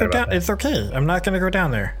not gonna Forgot go down. about that. It's okay. I'm not gonna go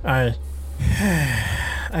down there. I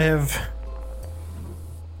have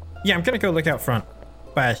Yeah, I'm gonna go look out front.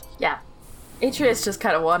 Bye. Yeah. Atreus just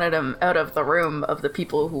kind of wanted him out of the room of the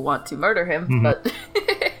people who want to murder him, but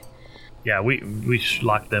Yeah, we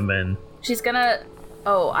locked them in. she's gonna.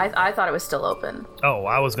 Oh, I thought it was still open. Oh,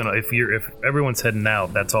 I was gonna. If everyone's heading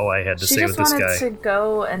out, that's all I had to She say just with this wanted guy. to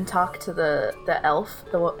go and talk to the elf,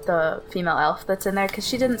 the female elf that's in there, because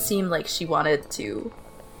she didn't seem like she wanted to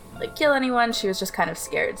like kill anyone. She was just kind of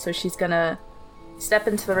scared. So she's gonna step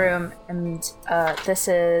into the room, and this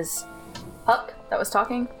is Huck that was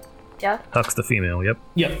talking. Yeah. Huck's the female. Yep.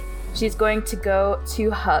 Yep. She's going to go to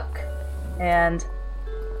Huck and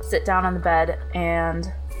sit down on the bed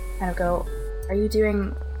and kind of go, Are you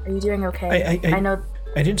doing okay? I know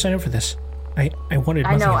I didn't sign up for this. I wanted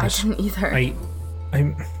I nothing know of I this. didn't either.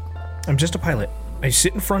 I'm just a pilot. I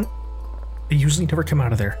sit in front. I usually never come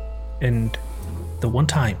out of there. And the one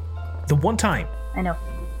time. I know.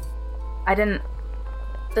 I didn't.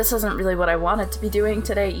 This isn't really what I wanted to be doing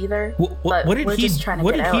today either. What did we're he? just trying to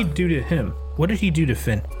What get did he out. do to him? What did he do to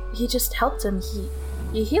Finn? He just helped him.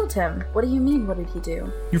 He healed him. What do you mean? What did he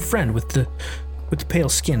do? Your friend with the pale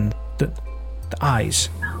skin, the eyes.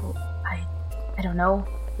 Oh, I don't know.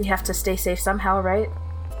 We have to stay safe somehow, right?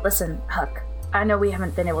 Listen, Huck. I know we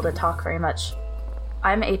haven't been able to talk very much.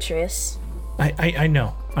 I'm Atreus. I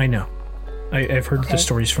know. I've heard Okay. the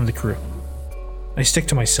stories from the crew. I stick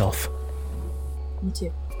to myself. Me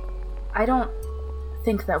too. I don't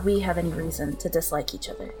think that we have any reason to dislike each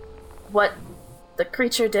other. What the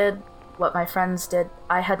creature did, what my friends did,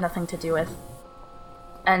 I had nothing to do with.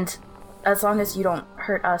 And as long as you don't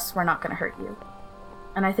hurt us, we're not going to hurt you.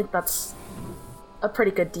 And I think that's a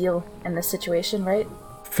pretty good deal in this situation, right?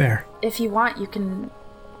 Fair. If you want, you can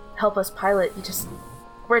help us pilot.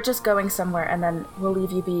 We're just going somewhere, and then we'll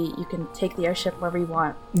leave you be. You can take the airship wherever you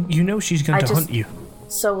want. You know she's going to hunt you.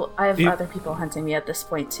 So I have If- other people hunting me at this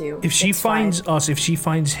point too. If she It's fine. finds us, if she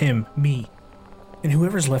finds him, me, and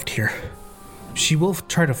whoever's left here, she will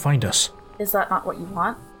try to find us. Is that not what you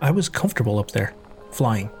want? I was comfortable up there,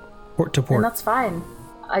 flying, port to And port. that's fine.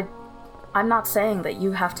 I'm not saying that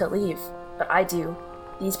you have to leave, but I do.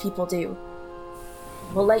 These people do.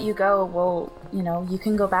 We'll let you go. You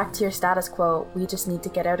can go back to your status quo. We just need to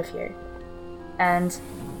get out of here. And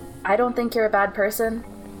I don't think you're a bad person,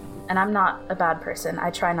 and I'm not a bad person. I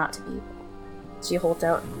try not to be. She holds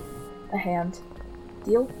out a hand.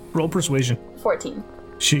 Deal? Roll persuasion. 14.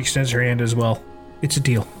 She extends her hand as well. It's a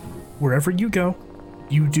deal. Wherever you go,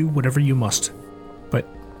 you do whatever you must. But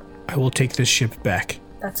I will take this ship back.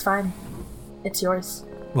 That's fine. It's yours.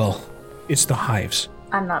 Well, it's the Hive's.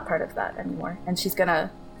 I'm not part of that anymore. And she's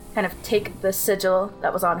gonna kind of take the sigil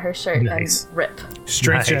that was on her shirt Nice. and rip.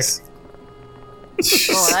 Strength Nice. check.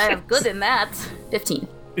 Oh, I am good in that. 15.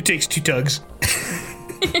 It takes 2 tugs.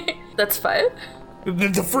 That's 5.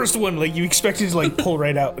 The first one, like, you expect it to, like, pull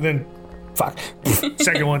right out, and then, fuck.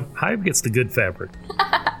 Second one, Hive gets the good fabric.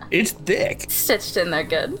 it's thick. Stitched in there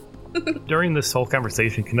good. During this whole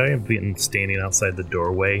conversation, can I have been standing outside the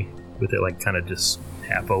doorway with it like kind of just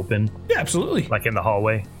half open, Yeah, absolutely. like in the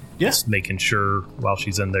hallway? Yes. Just making sure while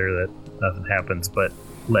she's in there that nothing happens, but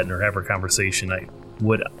letting her have her conversation.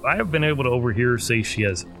 I have been able to overhear her say she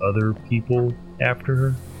has other people after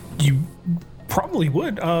her. You probably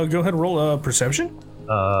would. Go ahead and roll a perception.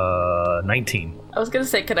 19. I was gonna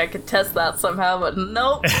say, could I contest that somehow, but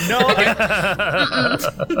nope. No,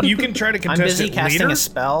 you can try to I'm contest busy it casting later. a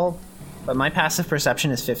spell, but my passive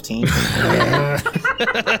perception is 15.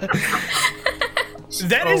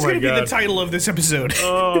 That is Oh my going to be the God. title of this episode.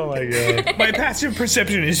 Oh my god. My passive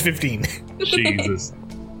perception is 15. Jesus.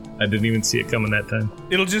 I didn't even see it coming that time.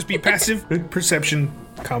 It'll just be passive perception,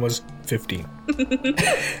 commas, 15.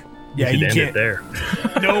 Yeah, Could you end it can't. there.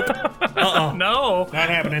 Nope. No. Not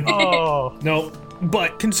happening. Oh. Nope.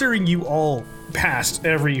 But considering you all passed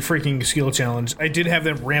every freaking skill challenge, I did have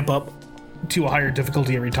them ramp up to a higher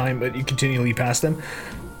difficulty every time, but you continually pass them.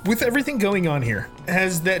 With everything going on here,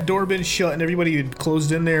 has that door been shut and everybody had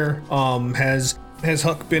closed in there? Has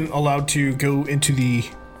Huck been allowed to go into the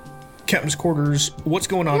captain's quarters? What's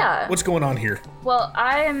going on? Yeah. What's going on here? Well,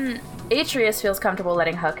 Atreus feels comfortable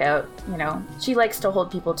letting Huck out. You know, she likes to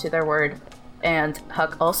hold people to their word. And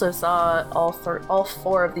Huck also saw all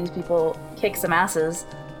 4 of these people kick some asses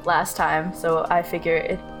last time, so I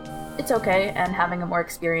figure it's okay, and having a more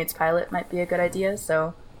experienced pilot might be a good idea,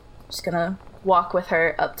 so I'm just gonna walk with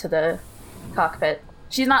her up to the cockpit.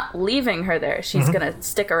 She's not leaving her there, she's gonna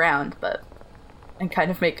stick around, and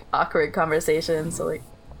kind of make awkward conversations, so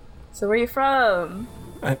where are you from?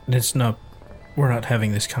 It's not. We're not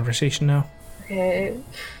having this conversation now. Okay.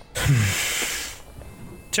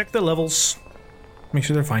 Check the levels. Make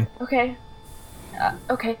sure they're fine. Okay.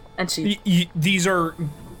 Okay. And she These are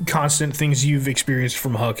constant things you've experienced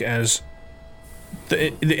from Huck as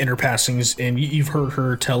the inner passings, and you've heard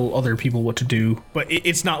her tell other people what to do, but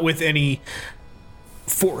it's not with any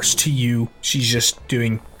force to you. She's just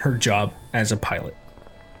doing her job as a pilot.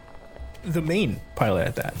 The main pilot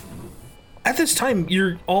at that. At this time,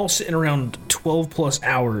 you're all sitting around 12 plus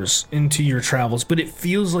hours into your travels, but it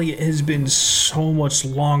feels like it has been so much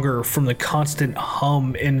longer from the constant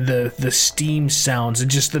hum and the steam sounds and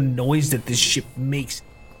just the noise that this ship makes.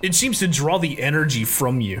 It seems to draw the energy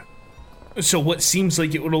from you. So what seems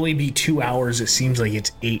like it would only be 2 hours, it seems like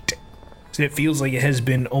it's 8. So it feels like it has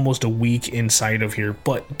been almost a week inside of here,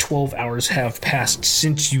 but 12 hours have passed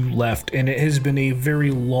since you left, and it has been a very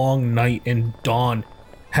long night, and dawn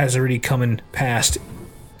has already come and passed.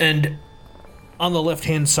 And on the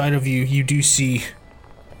left-hand side of you, you do see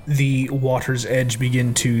the water's edge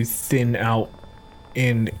begin to thin out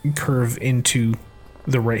and curve into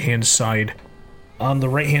the right-hand side. On the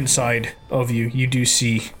right-hand side of you, you do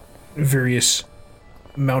see various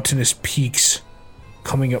mountainous peaks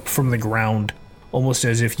coming up from the ground, almost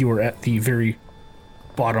as if you were at the very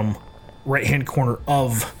bottom right-hand corner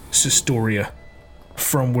of Sistoria,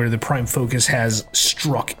 from where the prime focus has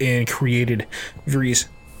struck and created various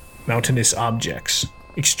mountainous objects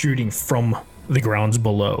extruding from the grounds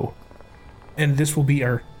below. And this will be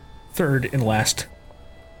our third and last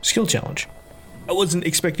skill challenge. I wasn't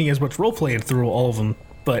expecting as much roleplay through all of them,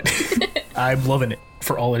 but I'm loving it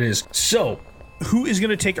for all it is. So, who is going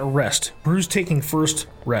to take a rest? Who's taking first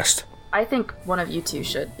rest? I think one of you two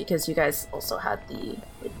should, because you guys also had the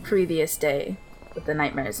previous day with the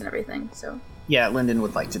nightmares and everything, so... Yeah, Lyndon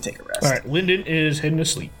would like to take a rest. All right, Lyndon is heading to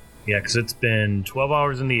sleep. Yeah, because it's been 12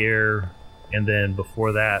 hours in the air, and then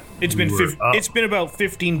before that, It's been about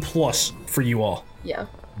 15 plus for you all. Yeah.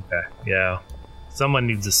 Okay, yeah. Someone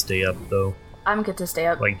needs to stay up though. I'm good to stay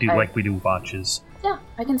up. Like we do watches. Yeah,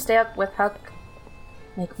 I can stay up with Huck.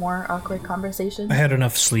 Make more awkward conversation. I had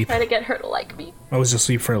enough sleep. Try to get her to like me. I was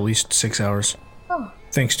asleep for at least 6 hours. Oh,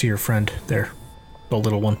 Thanks to your friend there, the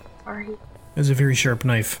little one. sorry. It was a very sharp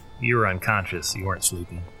knife. You were unconscious. You weren't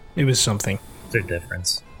sleeping. It was something. There's a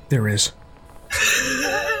difference. There is.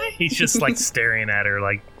 He's just like staring at her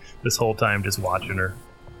like this whole time, just watching her.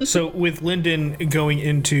 So with Lyndon going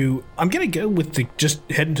into, I'm gonna go with just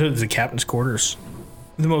heading to the captain's quarters.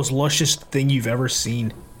 The most luscious thing you've ever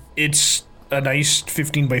seen. It's a nice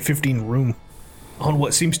 15 by 15 room on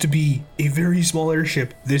what seems to be a very small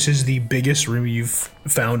airship. This is the biggest room you've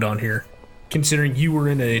found on here, considering you were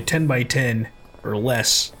in a 10 by 10 or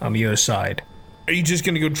less on the other side. Are you just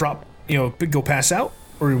gonna go go pass out,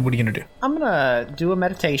 or what are you gonna do? I'm gonna do a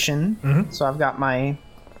meditation. Mhm. So I've got my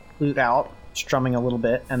flute out, strumming a little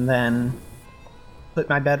bit, and then put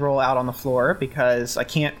my bedroll out on the floor because I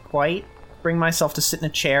can't quite bring myself to sit in a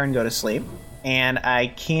chair and go to sleep. And I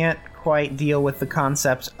can't quite deal with the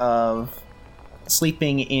concept of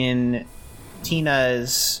sleeping in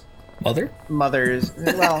Tina's mother's.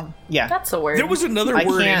 Well, yeah. That's a word. There was another I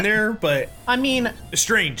word in can't- there, but I mean,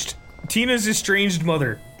 estranged. Tina's estranged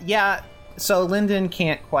mother. yeah, so Lyndon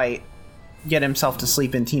can't quite get himself to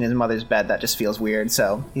sleep in Tina's mother's bed. That just feels weird,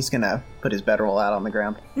 so he's gonna put his bedroll out on the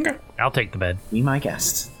ground. Okay. I'll take the bed. Be my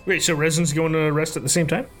guest. Wait, so Resin's going to rest at the same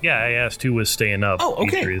time? Yeah, I asked who was staying up. Oh,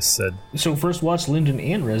 okay. Atreus said. So First Watch, Lyndon,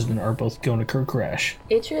 and Resin are both going to Kirk Crash.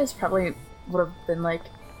 Atreus probably would have been like,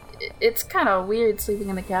 it's kind of weird sleeping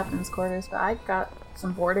in the captain's quarters, but I got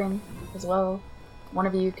some boarding as well. One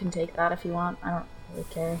of you can take that if you want. I don't really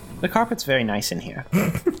care. The carpet's very nice in here.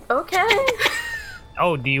 Okay.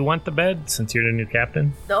 Oh, do you want the bed since you're the new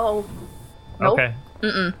captain? No. Nope. Okay.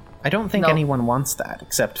 Mm-mm. I don't think No. anyone wants that,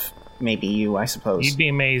 except maybe you, I suppose. You'd be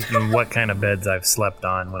amazed at what kind of beds I've slept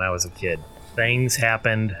on when I was a kid. Things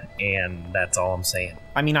happened, and that's all I'm saying.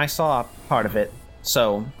 I mean, I saw part of it,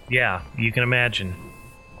 so Yeah, you can imagine.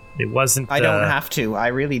 It wasn't. I don't have to. I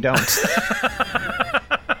really don't.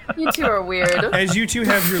 You two are weird. As you two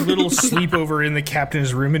have your little sleepover in the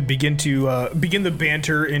captain's room and begin the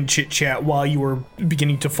banter and chit chat while you are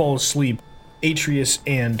beginning to fall asleep, Atreus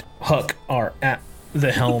and Huck are at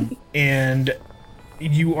the helm, and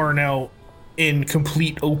you are now in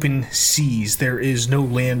complete open seas. There is no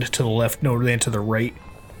land to the left, no land to the right,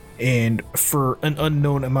 and for an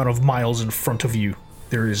unknown amount of miles in front of you,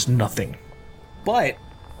 there is nothing. But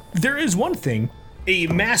there is one thing: a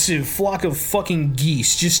massive flock of fucking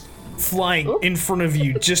geese just flying in front of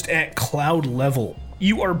you, just at cloud level.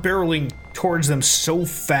 You are barreling towards them so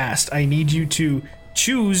fast. I need you to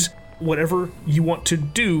choose whatever you want to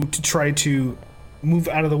do to try to move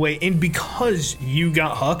out of the way. And because you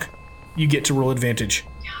got Huck, you get to roll advantage.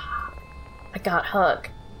 I got Huck.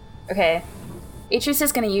 Okay. Atreus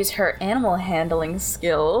is going to use her animal handling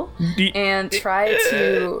skill D- and try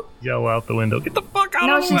to. Yell out the window. Get the fuck out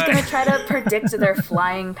No, of the she's way! going to try to predict their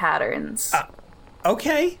flying patterns.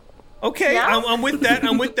 Okay, Yeah? I'm with that.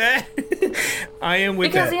 I'm with that. I am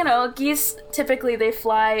with Because, that. you know, geese typically they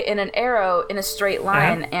fly in an arrow in a straight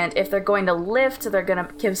line, and if they're going to lift, they're going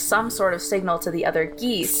to give some sort of signal to the other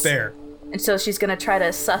geese. Fair. And so she's going to try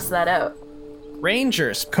to suss that out.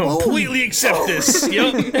 Rangers. Completely accept this.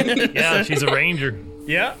 Yep. Yeah, she's a ranger.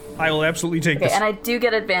 Yeah, I will absolutely take Okay, this. and I do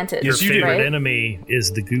get advantage. Your Yes, you do. favorite right? enemy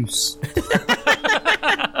is the goose.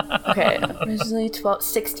 Okay, originally 12,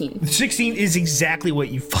 16. 16 is exactly what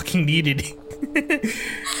you fucking needed.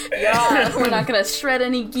 Yeah, we're not going to shred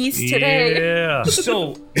any geese today. Yeah.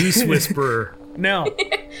 So, Goose whisperer. now,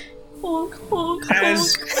 Honk, honk,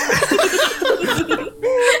 as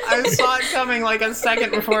I saw it coming like a second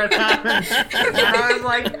before it happened. And I was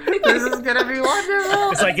like, this is gonna be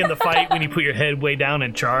wonderful. It's like in the fight when you put your head way down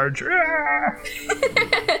and charge.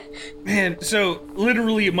 man, so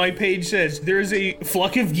literally my page says there's a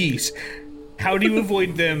flock of geese. How do you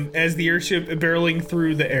avoid them as the airship barreling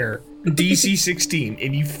through the air? DC 16,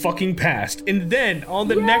 and you fucking passed. And then on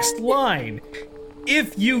the next line,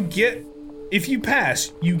 if you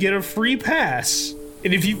pass, you get a free pass.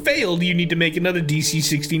 And if you failed, you need to make another DC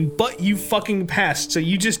 16, but you fucking passed. So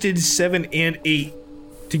you just did 7 and 8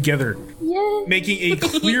 together, Yay. making a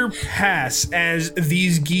clear pass as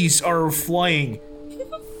these geese are flying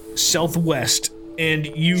southwest. And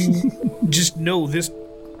you just know this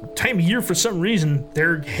time of year, for some reason,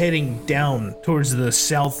 they're heading down towards the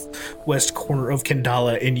southwest corner of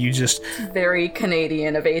Kendala, and you just Very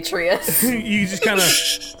Canadian of Atreus. you just kind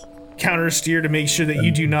of counter steer to make sure that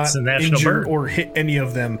you do not It's a national injure bird. or hit any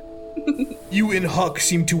of them. You and Huck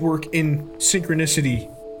seem to work in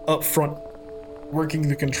synchronicity up front, working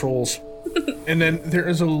the controls. And then there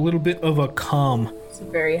is a little bit of a calm. It's a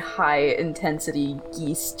very high intensity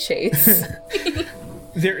geese chase.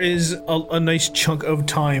 There is a nice chunk of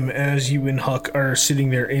time as you and Huck are sitting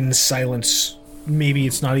there in silence. Maybe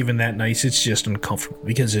it's not even that nice, it's just uncomfortable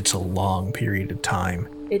because it's a long period of time.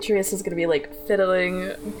 Atreus is gonna be like fiddling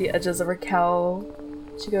with the edges of her cowl.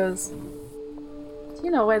 She goes, "Do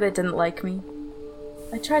you know why they didn't like me?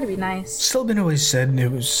 I try to be nice." Stilbin always said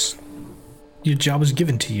it was your job was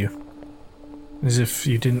given to you, as if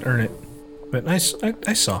you didn't earn it. But I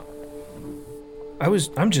saw.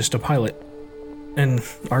 I'm just a pilot, and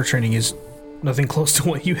our training is nothing close to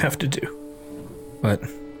what you have to do. But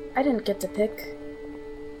I didn't get to pick.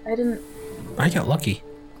 I got lucky.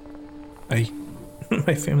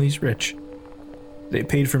 My family's rich. They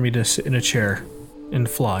paid for me to sit in a chair and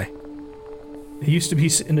fly. I used to be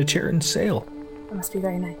sit in a chair and sail. It must be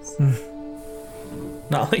very nice.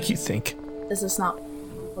 Not like you think. Is this not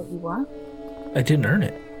what you want? I didn't earn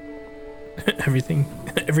it.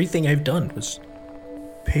 Everything I've done was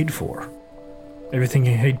paid for. Everything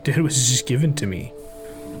I did was just given to me.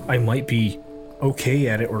 I might be okay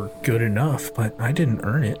at it or good enough, but I didn't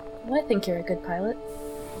earn it. Well, I think you're a good pilot.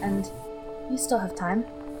 And you still have time.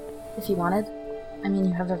 If you wanted. I mean,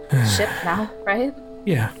 you have a ship now, right?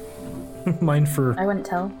 Yeah. Mine for I wouldn't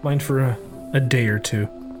tell. a day or two.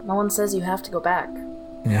 No one says you have to go back.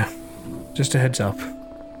 Yeah. Just a heads up.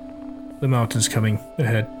 The mountain's coming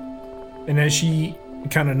ahead. And as she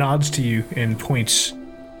kind of nods to you and points,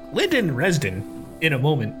 Lyndon Resden, in a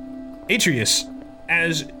moment, Atreus,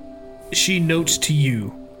 as she notes to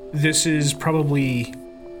you, this is probably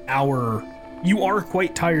you are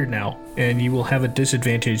quite tired now, and you will have a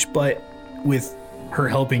disadvantage, but with her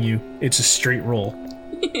helping you, it's a straight roll.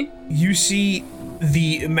 You see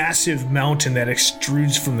the massive mountain that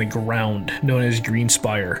extrudes from the ground, known as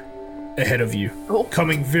Greenspire, ahead of you,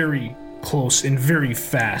 coming very close and very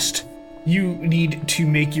fast. You need to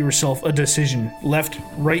make yourself a decision. Left,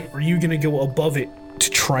 right, or are you gonna go above it to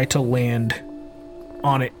try to land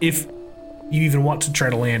on it, if you even want to try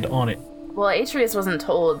to land on it? Well, Atreus wasn't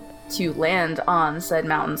told to land on said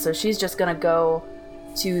mountain, so she's just gonna go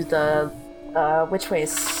to the, which way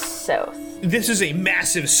is south? This is a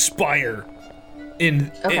massive spire.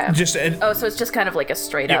 Okay. Oh, so it's just kind of like a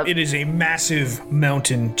straight up. It is a massive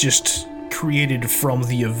mountain just created from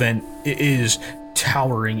the event. It is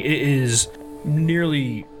towering. It is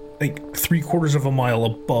nearly like 3/4 of a mile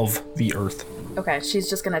above the earth Okay, she's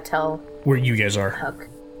just gonna tell where you guys are. Huck.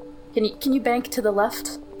 Can you bank to the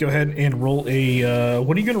left? Go ahead and roll a.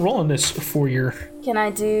 What are you going to roll on this for your Can I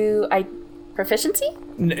do proficiency?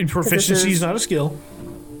 proficiency? Is not a skill.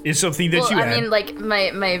 It's something that Well, you I add. mean, like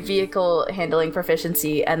my vehicle handling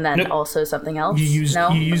proficiency, and then Nope. also something else. You used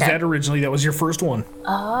Okay. that originally. That was your first one.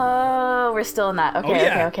 Oh, we're still in that. Okay, oh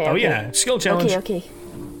yeah. okay. Oh yeah. Skill challenge. Okay.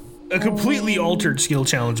 A completely altered skill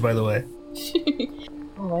challenge, by the way.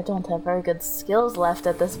 Oh, I don't have very good skills left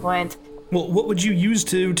at this point. Well, what would you use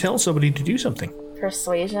to tell somebody to do something?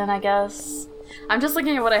 Persuasion, I guess. I'm just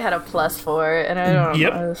looking at what I had a plus for, and I don't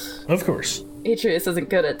know. Of course. Atreus isn't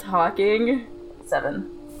good at talking. 7.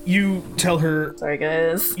 You tell her... Sorry,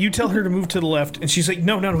 guys. You tell her to move to the left, and she's like,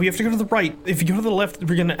 no, we have to go to the right. If you go to the left,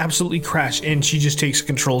 we're gonna absolutely crash. And she just takes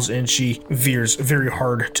controls, and she veers very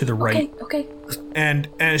hard to the right. Okay. And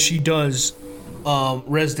as she does,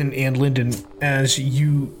 Resden and Lyndon, as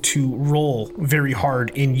you two roll very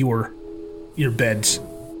hard in your beds,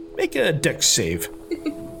 make a dex save.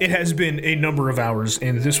 It has been a number of hours,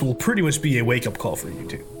 and this will pretty much be a wake-up call for you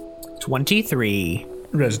two. 23.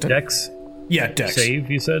 Resden. Dex? Yeah, dex. Save,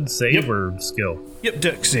 you said? Save Yep. or skill? Yep,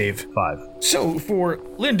 dex save. 5. So for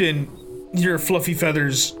Lyndon, your fluffy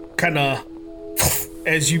feathers kind of,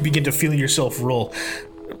 as you begin to feel yourself roll.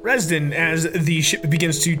 Resden, as the ship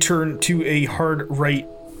begins to turn to a hard right,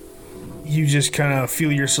 you just kind of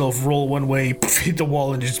feel yourself roll one way, hit the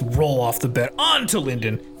wall, and just roll off the bed onto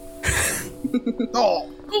Lyndon. Oh!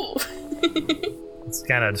 It's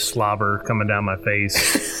kind of slobber coming down my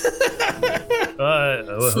face.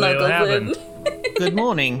 What Snuggles happened? Good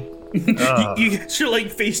morning. You're like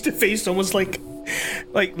face to face, almost like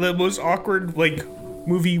the most awkward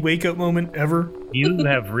movie wake up moment ever. You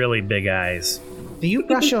have really big eyes. Do you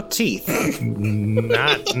brush your teeth?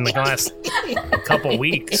 Not in the last couple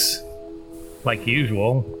weeks. Like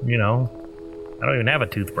usual, I don't even have a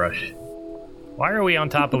toothbrush. Why are we on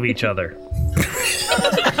top of each other?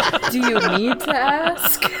 Do you need to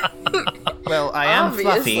ask? Well, I am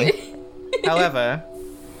Obviously. fluffy. However,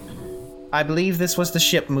 I believe this was the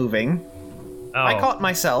ship moving. Oh, I caught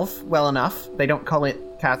myself well enough. They don't call it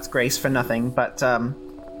Cat's Grace for nothing, but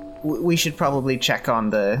we should probably check on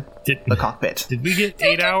the cockpit. Did we get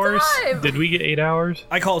Take 8 your hours? time. Did we get 8 hours?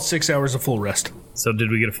 I call it 6 hours of full rest. So did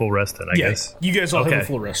we get a full rest then, I guess? You guys all have Okay. a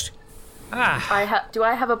full rest. Do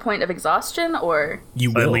I have a point of exhaustion, or?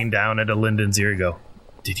 You I will. lean down into Lyndon's ear and go,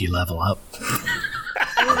 did you level up?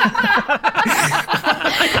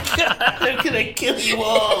 I'm gonna kill you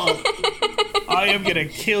all. I am gonna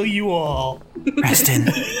kill you all. Preston,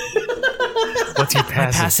 What's your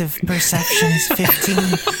passive? passive perception is 15.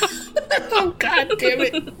 Oh, god damn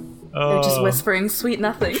it. They're just whispering sweet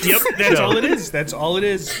nothing. Yep, that's all it is. That's all it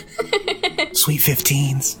is. Sweet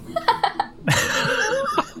 15s.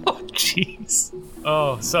 Oh, jeez.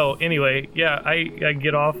 Oh, so anyway, yeah, I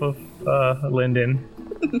get off of Lyndon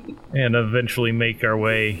and eventually make our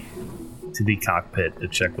way to the cockpit to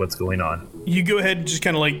check what's going on. You go ahead and just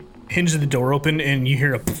kind of hinge the door open, and you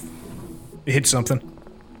hear it hit something.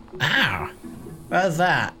 Ow. What's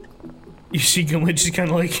that? You see Gimlet just kind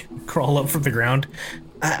of crawl up from the ground.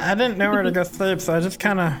 I didn't know where to go sleep, so I just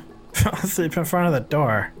kind of fell asleep in front of the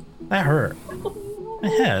door. That hurt. My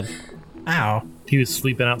head. Ow. He was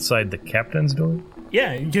sleeping outside the captain's door?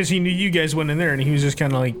 Yeah, because he knew you guys went in there, and he was just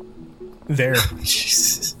kind of there.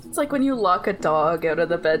 Jesus. It's like when you lock a dog out of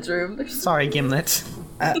the bedroom. There's Sorry, Gimlet.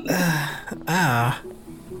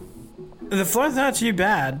 The floor's not too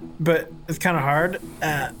bad, but it's kind of hard.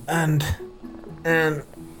 And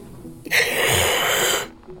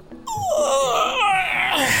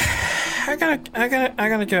I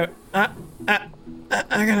gotta go.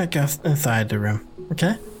 I gotta go inside the room.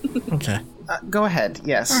 Okay. Okay. Go ahead,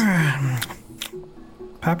 yes.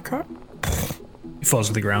 Popcorn. He falls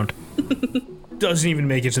to the ground. Doesn't even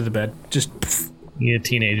make it to the bed. Just. Yeah,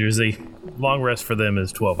 teenagers, long rest for them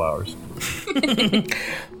is 12 hours.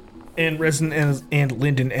 And Resin and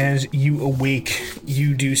Lyndon, as you awake,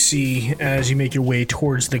 you do see, as you make your way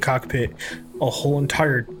towards the cockpit, a whole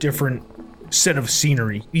entire different set of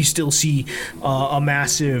scenery. You still see a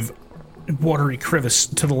massive watery crevice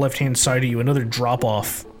to the left-hand side of you, another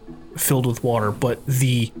drop-off filled with water, but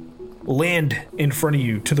the land in front of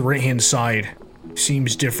you to the right-hand side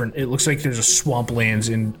seems different. It looks like there's a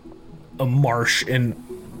swamplands and a marsh and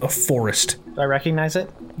a forest. Do I recognize it?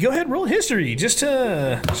 Go ahead, roll history, just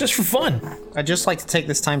for fun. I'd just like to take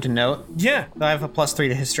this time to note Yeah. that I have a +3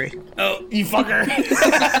 to history. Oh, you fucker.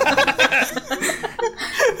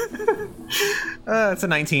 It's a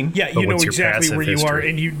 19. Yeah, But you know what's your exactly passive where you are, history?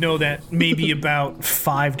 and you know that maybe about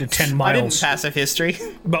 5 to 10 I didn't miles. passive history.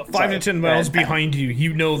 About 5 to 10 miles behind you,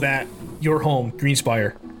 you know that your home,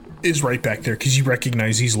 Greenspire, is right back there because you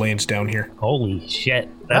recognize these lands down here. Holy shit,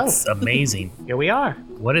 that's amazing. Here we are.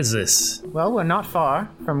 What is this? Well, we're not far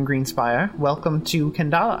from Greenspire. Welcome to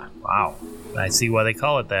Kandala. Wow, I see why they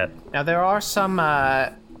call it that. Now, there are some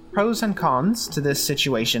pros and cons to this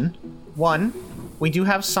situation. One, we do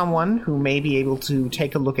have someone who may be able to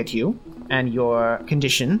take a look at you and your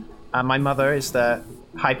condition. My mother is the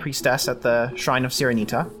high priestess at the Shrine of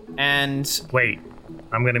Sirenita. And Wait,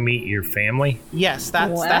 I'm gonna meet your family? yes,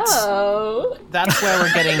 that's Wow. that's where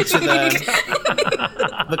we're getting to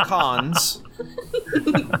the cons.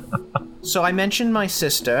 So I mentioned my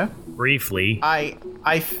sister. Briefly.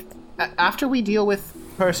 After we deal with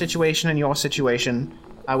her situation and your situation,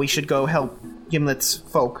 we should go help Gimlet's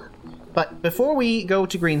folk. But before we go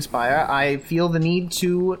to Greenspire, I feel the need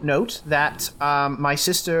to note that my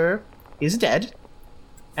sister is dead,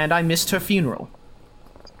 and I missed her funeral.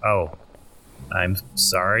 Oh, I'm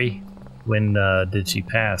sorry. When did she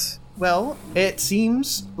pass? Well, it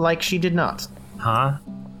seems like she did not. Huh?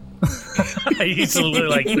 He's a little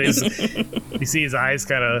like this. You see his eyes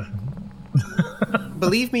kind of.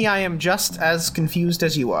 Believe me, I am just as confused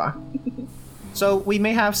as you are. So we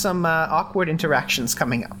may have some awkward interactions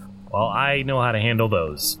coming up. Well, I know how to handle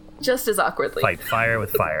those. Just as awkwardly. Fight fire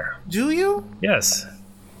with fire. Do you? Yes,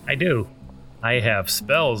 I do. I have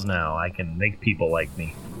spells now. I can make people like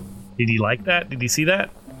me. Did you like that? Did you see that?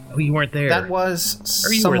 Oh, you weren't there. That was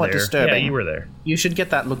Or you were somewhat there. disturbing. Yeah, you were there. You should get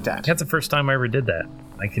that looked at. That's the first time I ever did that.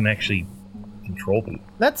 I can actually control people.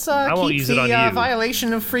 Let's won't keep use it the on you.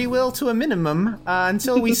 violation of free will to a minimum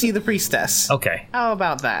until we see the priestess. Okay. How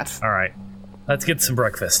about that? All right. Let's get some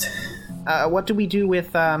breakfast. What do we do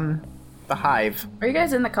with the hive? Are you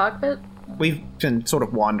guys in the cockpit? We've been sort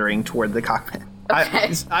of wandering toward the cockpit.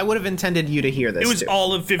 Okay. I would have intended you to hear this. It was too.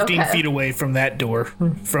 all of 15 Okay. feet away from that door,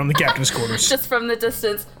 from the captain's quarters. Just from the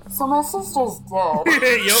distance. So my sister's dead.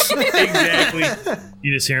 Yep, exactly.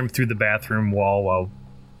 You just hear him through the bathroom wall while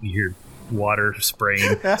you hear water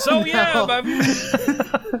spraying. So yeah, No.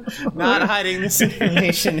 Not hiding this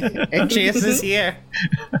information. AJS is here.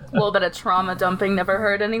 A little bit of trauma dumping never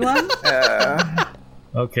hurt anyone.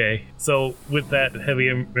 Okay, so with that heavy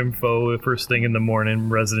info, first thing in the morning,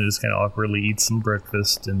 Resident just kind of awkwardly eats some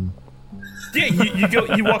breakfast and. Yeah,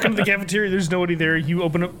 you walk into the cafeteria, there's nobody there. You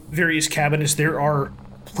open up various cabinets, there are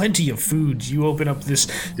plenty of foods. You open up this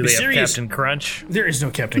Do they have mysterious... Captain Crunch? There is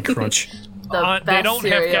no Captain Crunch. The They best don't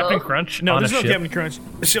cereal. have Captain Crunch. No, on there's a no ship? Captain Crunch.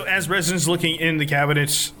 So as residents looking in the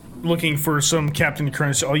cabinets, looking for some Captain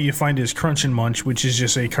Crunch, all you find is Crunch and Munch, which is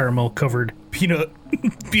just a caramel-covered peanut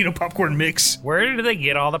popcorn mix. Where do they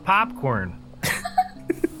get all the popcorn?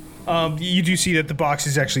 You do see that the box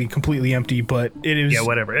is actually completely empty, but it is... Yeah,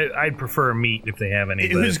 whatever. I'd prefer meat if they have any.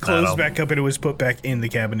 It but was if not, closed I'll- back up and it was put back in the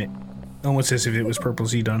cabinet. Almost as if it was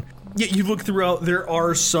purposely done. Yeah, you look throughout, there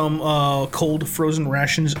are some cold frozen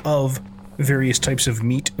rations of various types of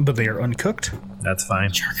meat, but they are uncooked. That's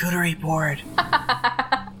fine. Charcuterie board.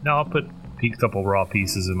 No, I'll put a couple raw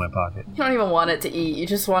pieces in my pocket. You don't even want it to eat. You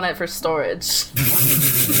just want it for storage.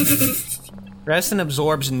 Reston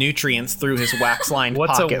absorbs nutrients through his wax-lined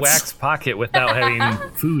What's pockets. a wax pocket without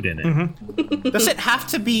having food in it? Does it have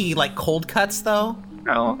to be like cold cuts though?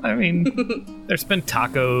 No, I mean, there's been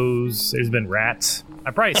tacos, there's been rats.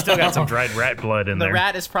 I probably still got some dried rat blood in The there.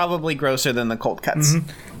 rat is probably grosser than the cold cuts.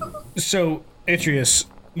 So, Atreus,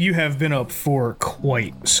 you have been up for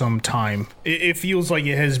quite some time. It feels like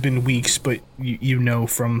it has been weeks, but you know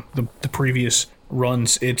from the previous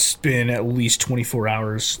runs, it's been at least 24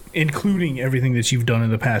 hours, including everything that you've done in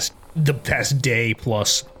the past day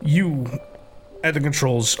plus. You, at the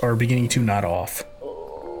controls, are beginning to nod off.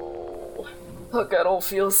 Look, I don't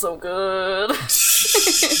feel so good.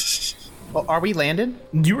 Well, are we landed?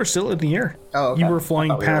 You are still in the air. Oh, okay. You were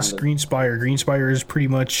flying I thought we past were Greenspire. Greenspire is pretty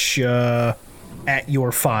much at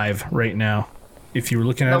your 5 right now, if you were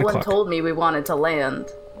looking at No the one clock. told me we wanted to land.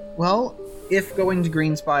 Well, if going to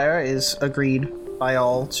Greenspire is agreed by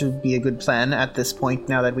all to be a good plan at this point,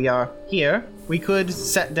 now that we are here, we could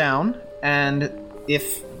set down, and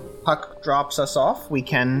if Puck drops us off, we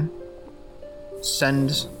can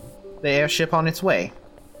send the airship on its way.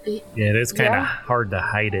 Yeah, it is kind of Yeah. hard to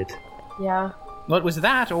hide it. Yeah. What was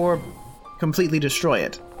that, or completely destroy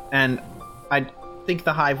it? And I think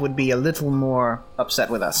the Hive would be a little more upset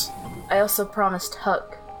with us. I also promised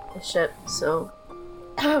Huck a ship, so...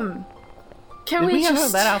 Can Did we we ever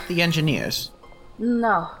just... let out the engineers?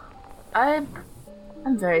 No. I'm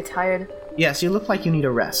very tired. Yes, you look like you need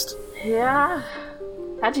a rest. Yeah?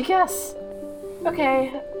 How'd you guess?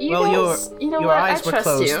 Okay, you Well, guys... You know your what? eyes I were trust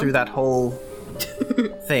closed you. through that whole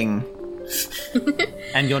thing.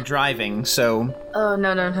 And you're driving, so Oh,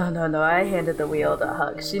 no. I handed the wheel to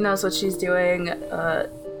Huck. She knows what she's doing.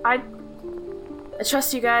 I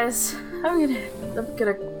trust you guys. I'm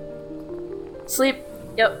gonna sleep.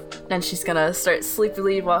 Yep. And she's gonna start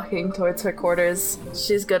sleepily walking towards her quarters.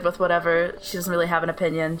 She's good with whatever. She doesn't really have an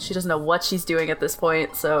opinion. She doesn't know what she's doing at this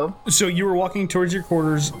point, so... So you were walking towards your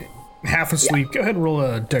quarters, half asleep. Go ahead and roll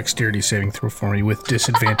a dexterity saving throw for me with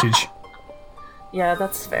disadvantage. Yeah,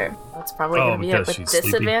 that's fair. That's probably Oh, gonna be it because with she's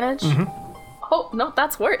disadvantage. Oh, no,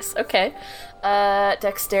 that's worse. Okay.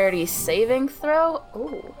 Dexterity saving throw.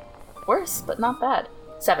 Ooh. Worse, but not bad.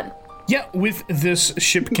 7. Yeah, with this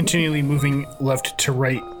ship continually moving left to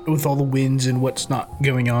right with all the winds and what's not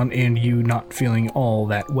going on and you not feeling all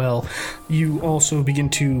that well, you also begin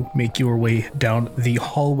to make your way down the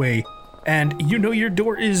hallway. And you know your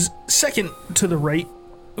door is second to the right,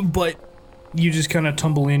 but you just kind of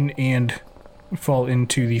tumble in and fall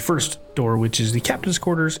into the first door, which is the captain's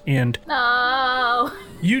quarters, and No.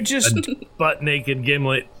 you just Butt naked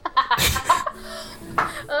Gimlet.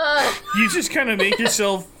 you just kind of make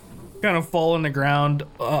yourself kind of fall on the ground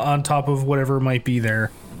on top of whatever might be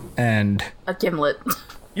there, and A gimlet.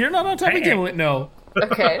 you're not on top of Gimlet, no.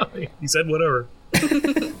 Okay. He said whatever.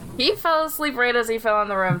 He fell asleep right as he fell in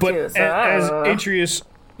the room, But too. So as Atreus,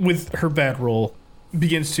 with her bad roll,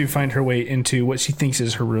 begins to find her way into what she thinks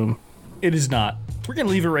is her room, it is not. We're gonna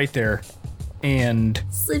leave it right there, and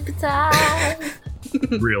sleepy time.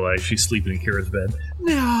 Realize she's sleeping in Kira's bed.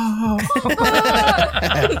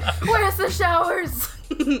 Where's the showers?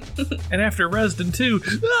 And after Resden too.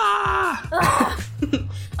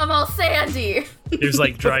 I'm all sandy. There's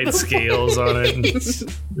like dried scales on it.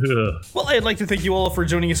 Ugh. well, I'd like to thank you all for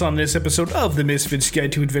joining us on this episode of the Misfits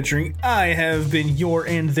Guide to Adventuring. I have been your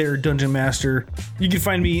and their Dungeon Master. You can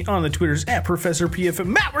find me on the Twitters at Professor PFM.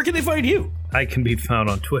 Matt, where can they find you? I can be found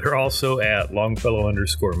on Twitter also at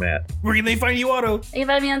Longfellow_Matt. Where can they find you, Otto? You can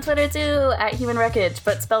find me on Twitter too at Human Wreckage,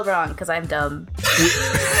 but spelled wrong because I'm dumb.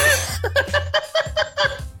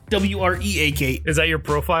 WREAK. Is that your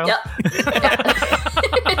profile? Yep.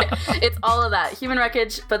 It's all of that. Human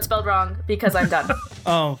Wreckage, but spelled wrong because I'm dumb.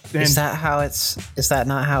 Oh, and Is that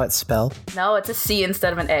not how it's spelled? No, it's a C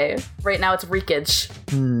instead of an A. Right now it's wreakage.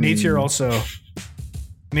 Nate's here also.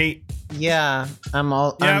 Nate. Yeah, I'm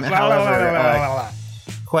Yeah, however,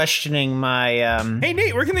 questioning my Hey,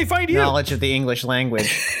 Nate, where can they find you? knowledge of the English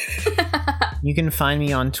language. You can find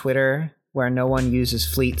me on Twitter, where no one uses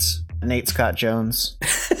fleets. Nate Scott Jones.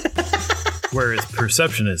 Where his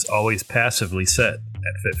perception is always passively set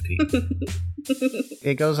at 50.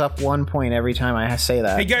 It goes up 1 point every time I say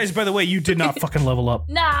that. Hey, guys, by the way, you did not fucking level up.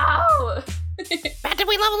 No! Did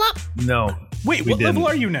we level up? No. Wait, We what level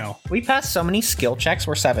didn't. are you now? We passed so many skill checks.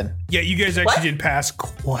 We're 7. Yeah, you guys actually What? did pass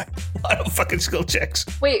quite a lot of fucking skill checks.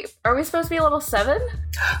 Wait, are we supposed to be level 7?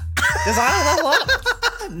 Does I level up?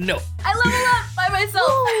 No. I level up by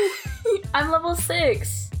myself. I'm level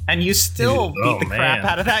 6. And you still Dude, beat oh, the crap man.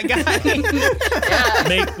 out of that guy. Yeah.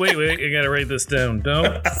 Nate, wait, I gotta write this down.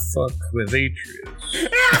 Don't fuck with Atreus.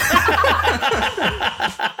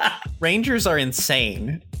 Rangers are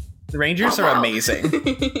insane. The Rangers are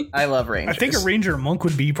amazing. I love Rangers. I think a ranger monk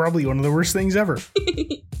would be probably one of the worst things ever.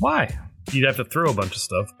 Why? You'd have to throw a bunch of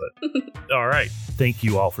stuff, but all right. Thank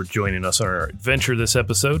you all for joining us on our adventure this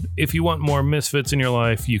episode. If you want more Misfits in your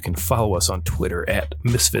life, you can follow us on Twitter at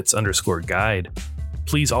Misfits_guide.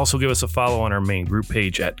 Please also give us a follow on our main group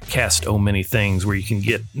page at Cast O Many Things, where you can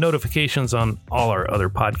get notifications on all our other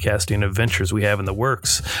podcasting adventures we have in the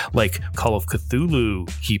works, like Call of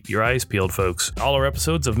Cthulhu. Keep your eyes peeled, folks. All our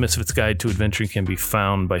episodes of Misfits Guide to Adventuring can be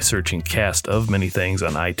found by searching Cast of Many Things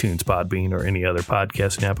on iTunes, Podbean, or any other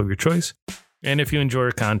podcasting app of your choice. And if you enjoy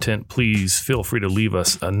our content, please feel free to leave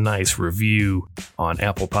us a nice review on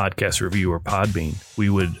Apple Podcast Review or Podbean. We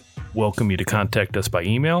would welcome you to contact us by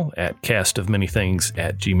email at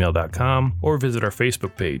castofmanythings@gmail.com or visit our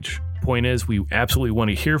Facebook page. Point is, we absolutely want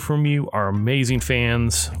to hear from you, our amazing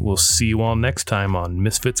fans. We'll see you all next time on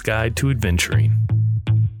Misfits Guide to Adventuring.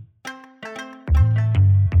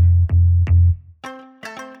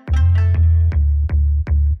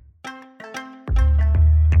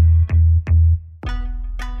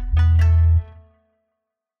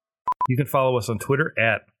 You can follow us on Twitter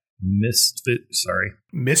at Misfits?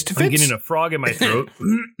 I'm getting a frog in my throat.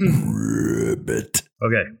 Ribbit.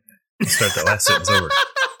 Okay, let's start that last sentence over.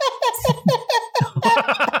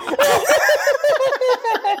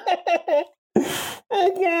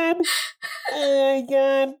 Oh god. Oh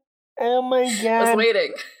god. Oh my I was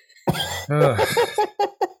waiting.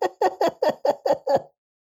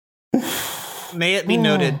 May it be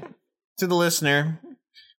noted to the listener,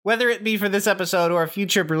 whether it be for this episode or a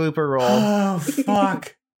future blooper roll, Oh,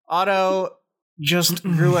 fuck. Otto just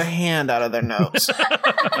grew a hand out of their nose.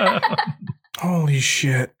 Holy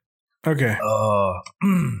shit. Okay.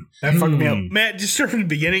 That fucked me up. Matt, just start from the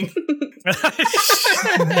beginning.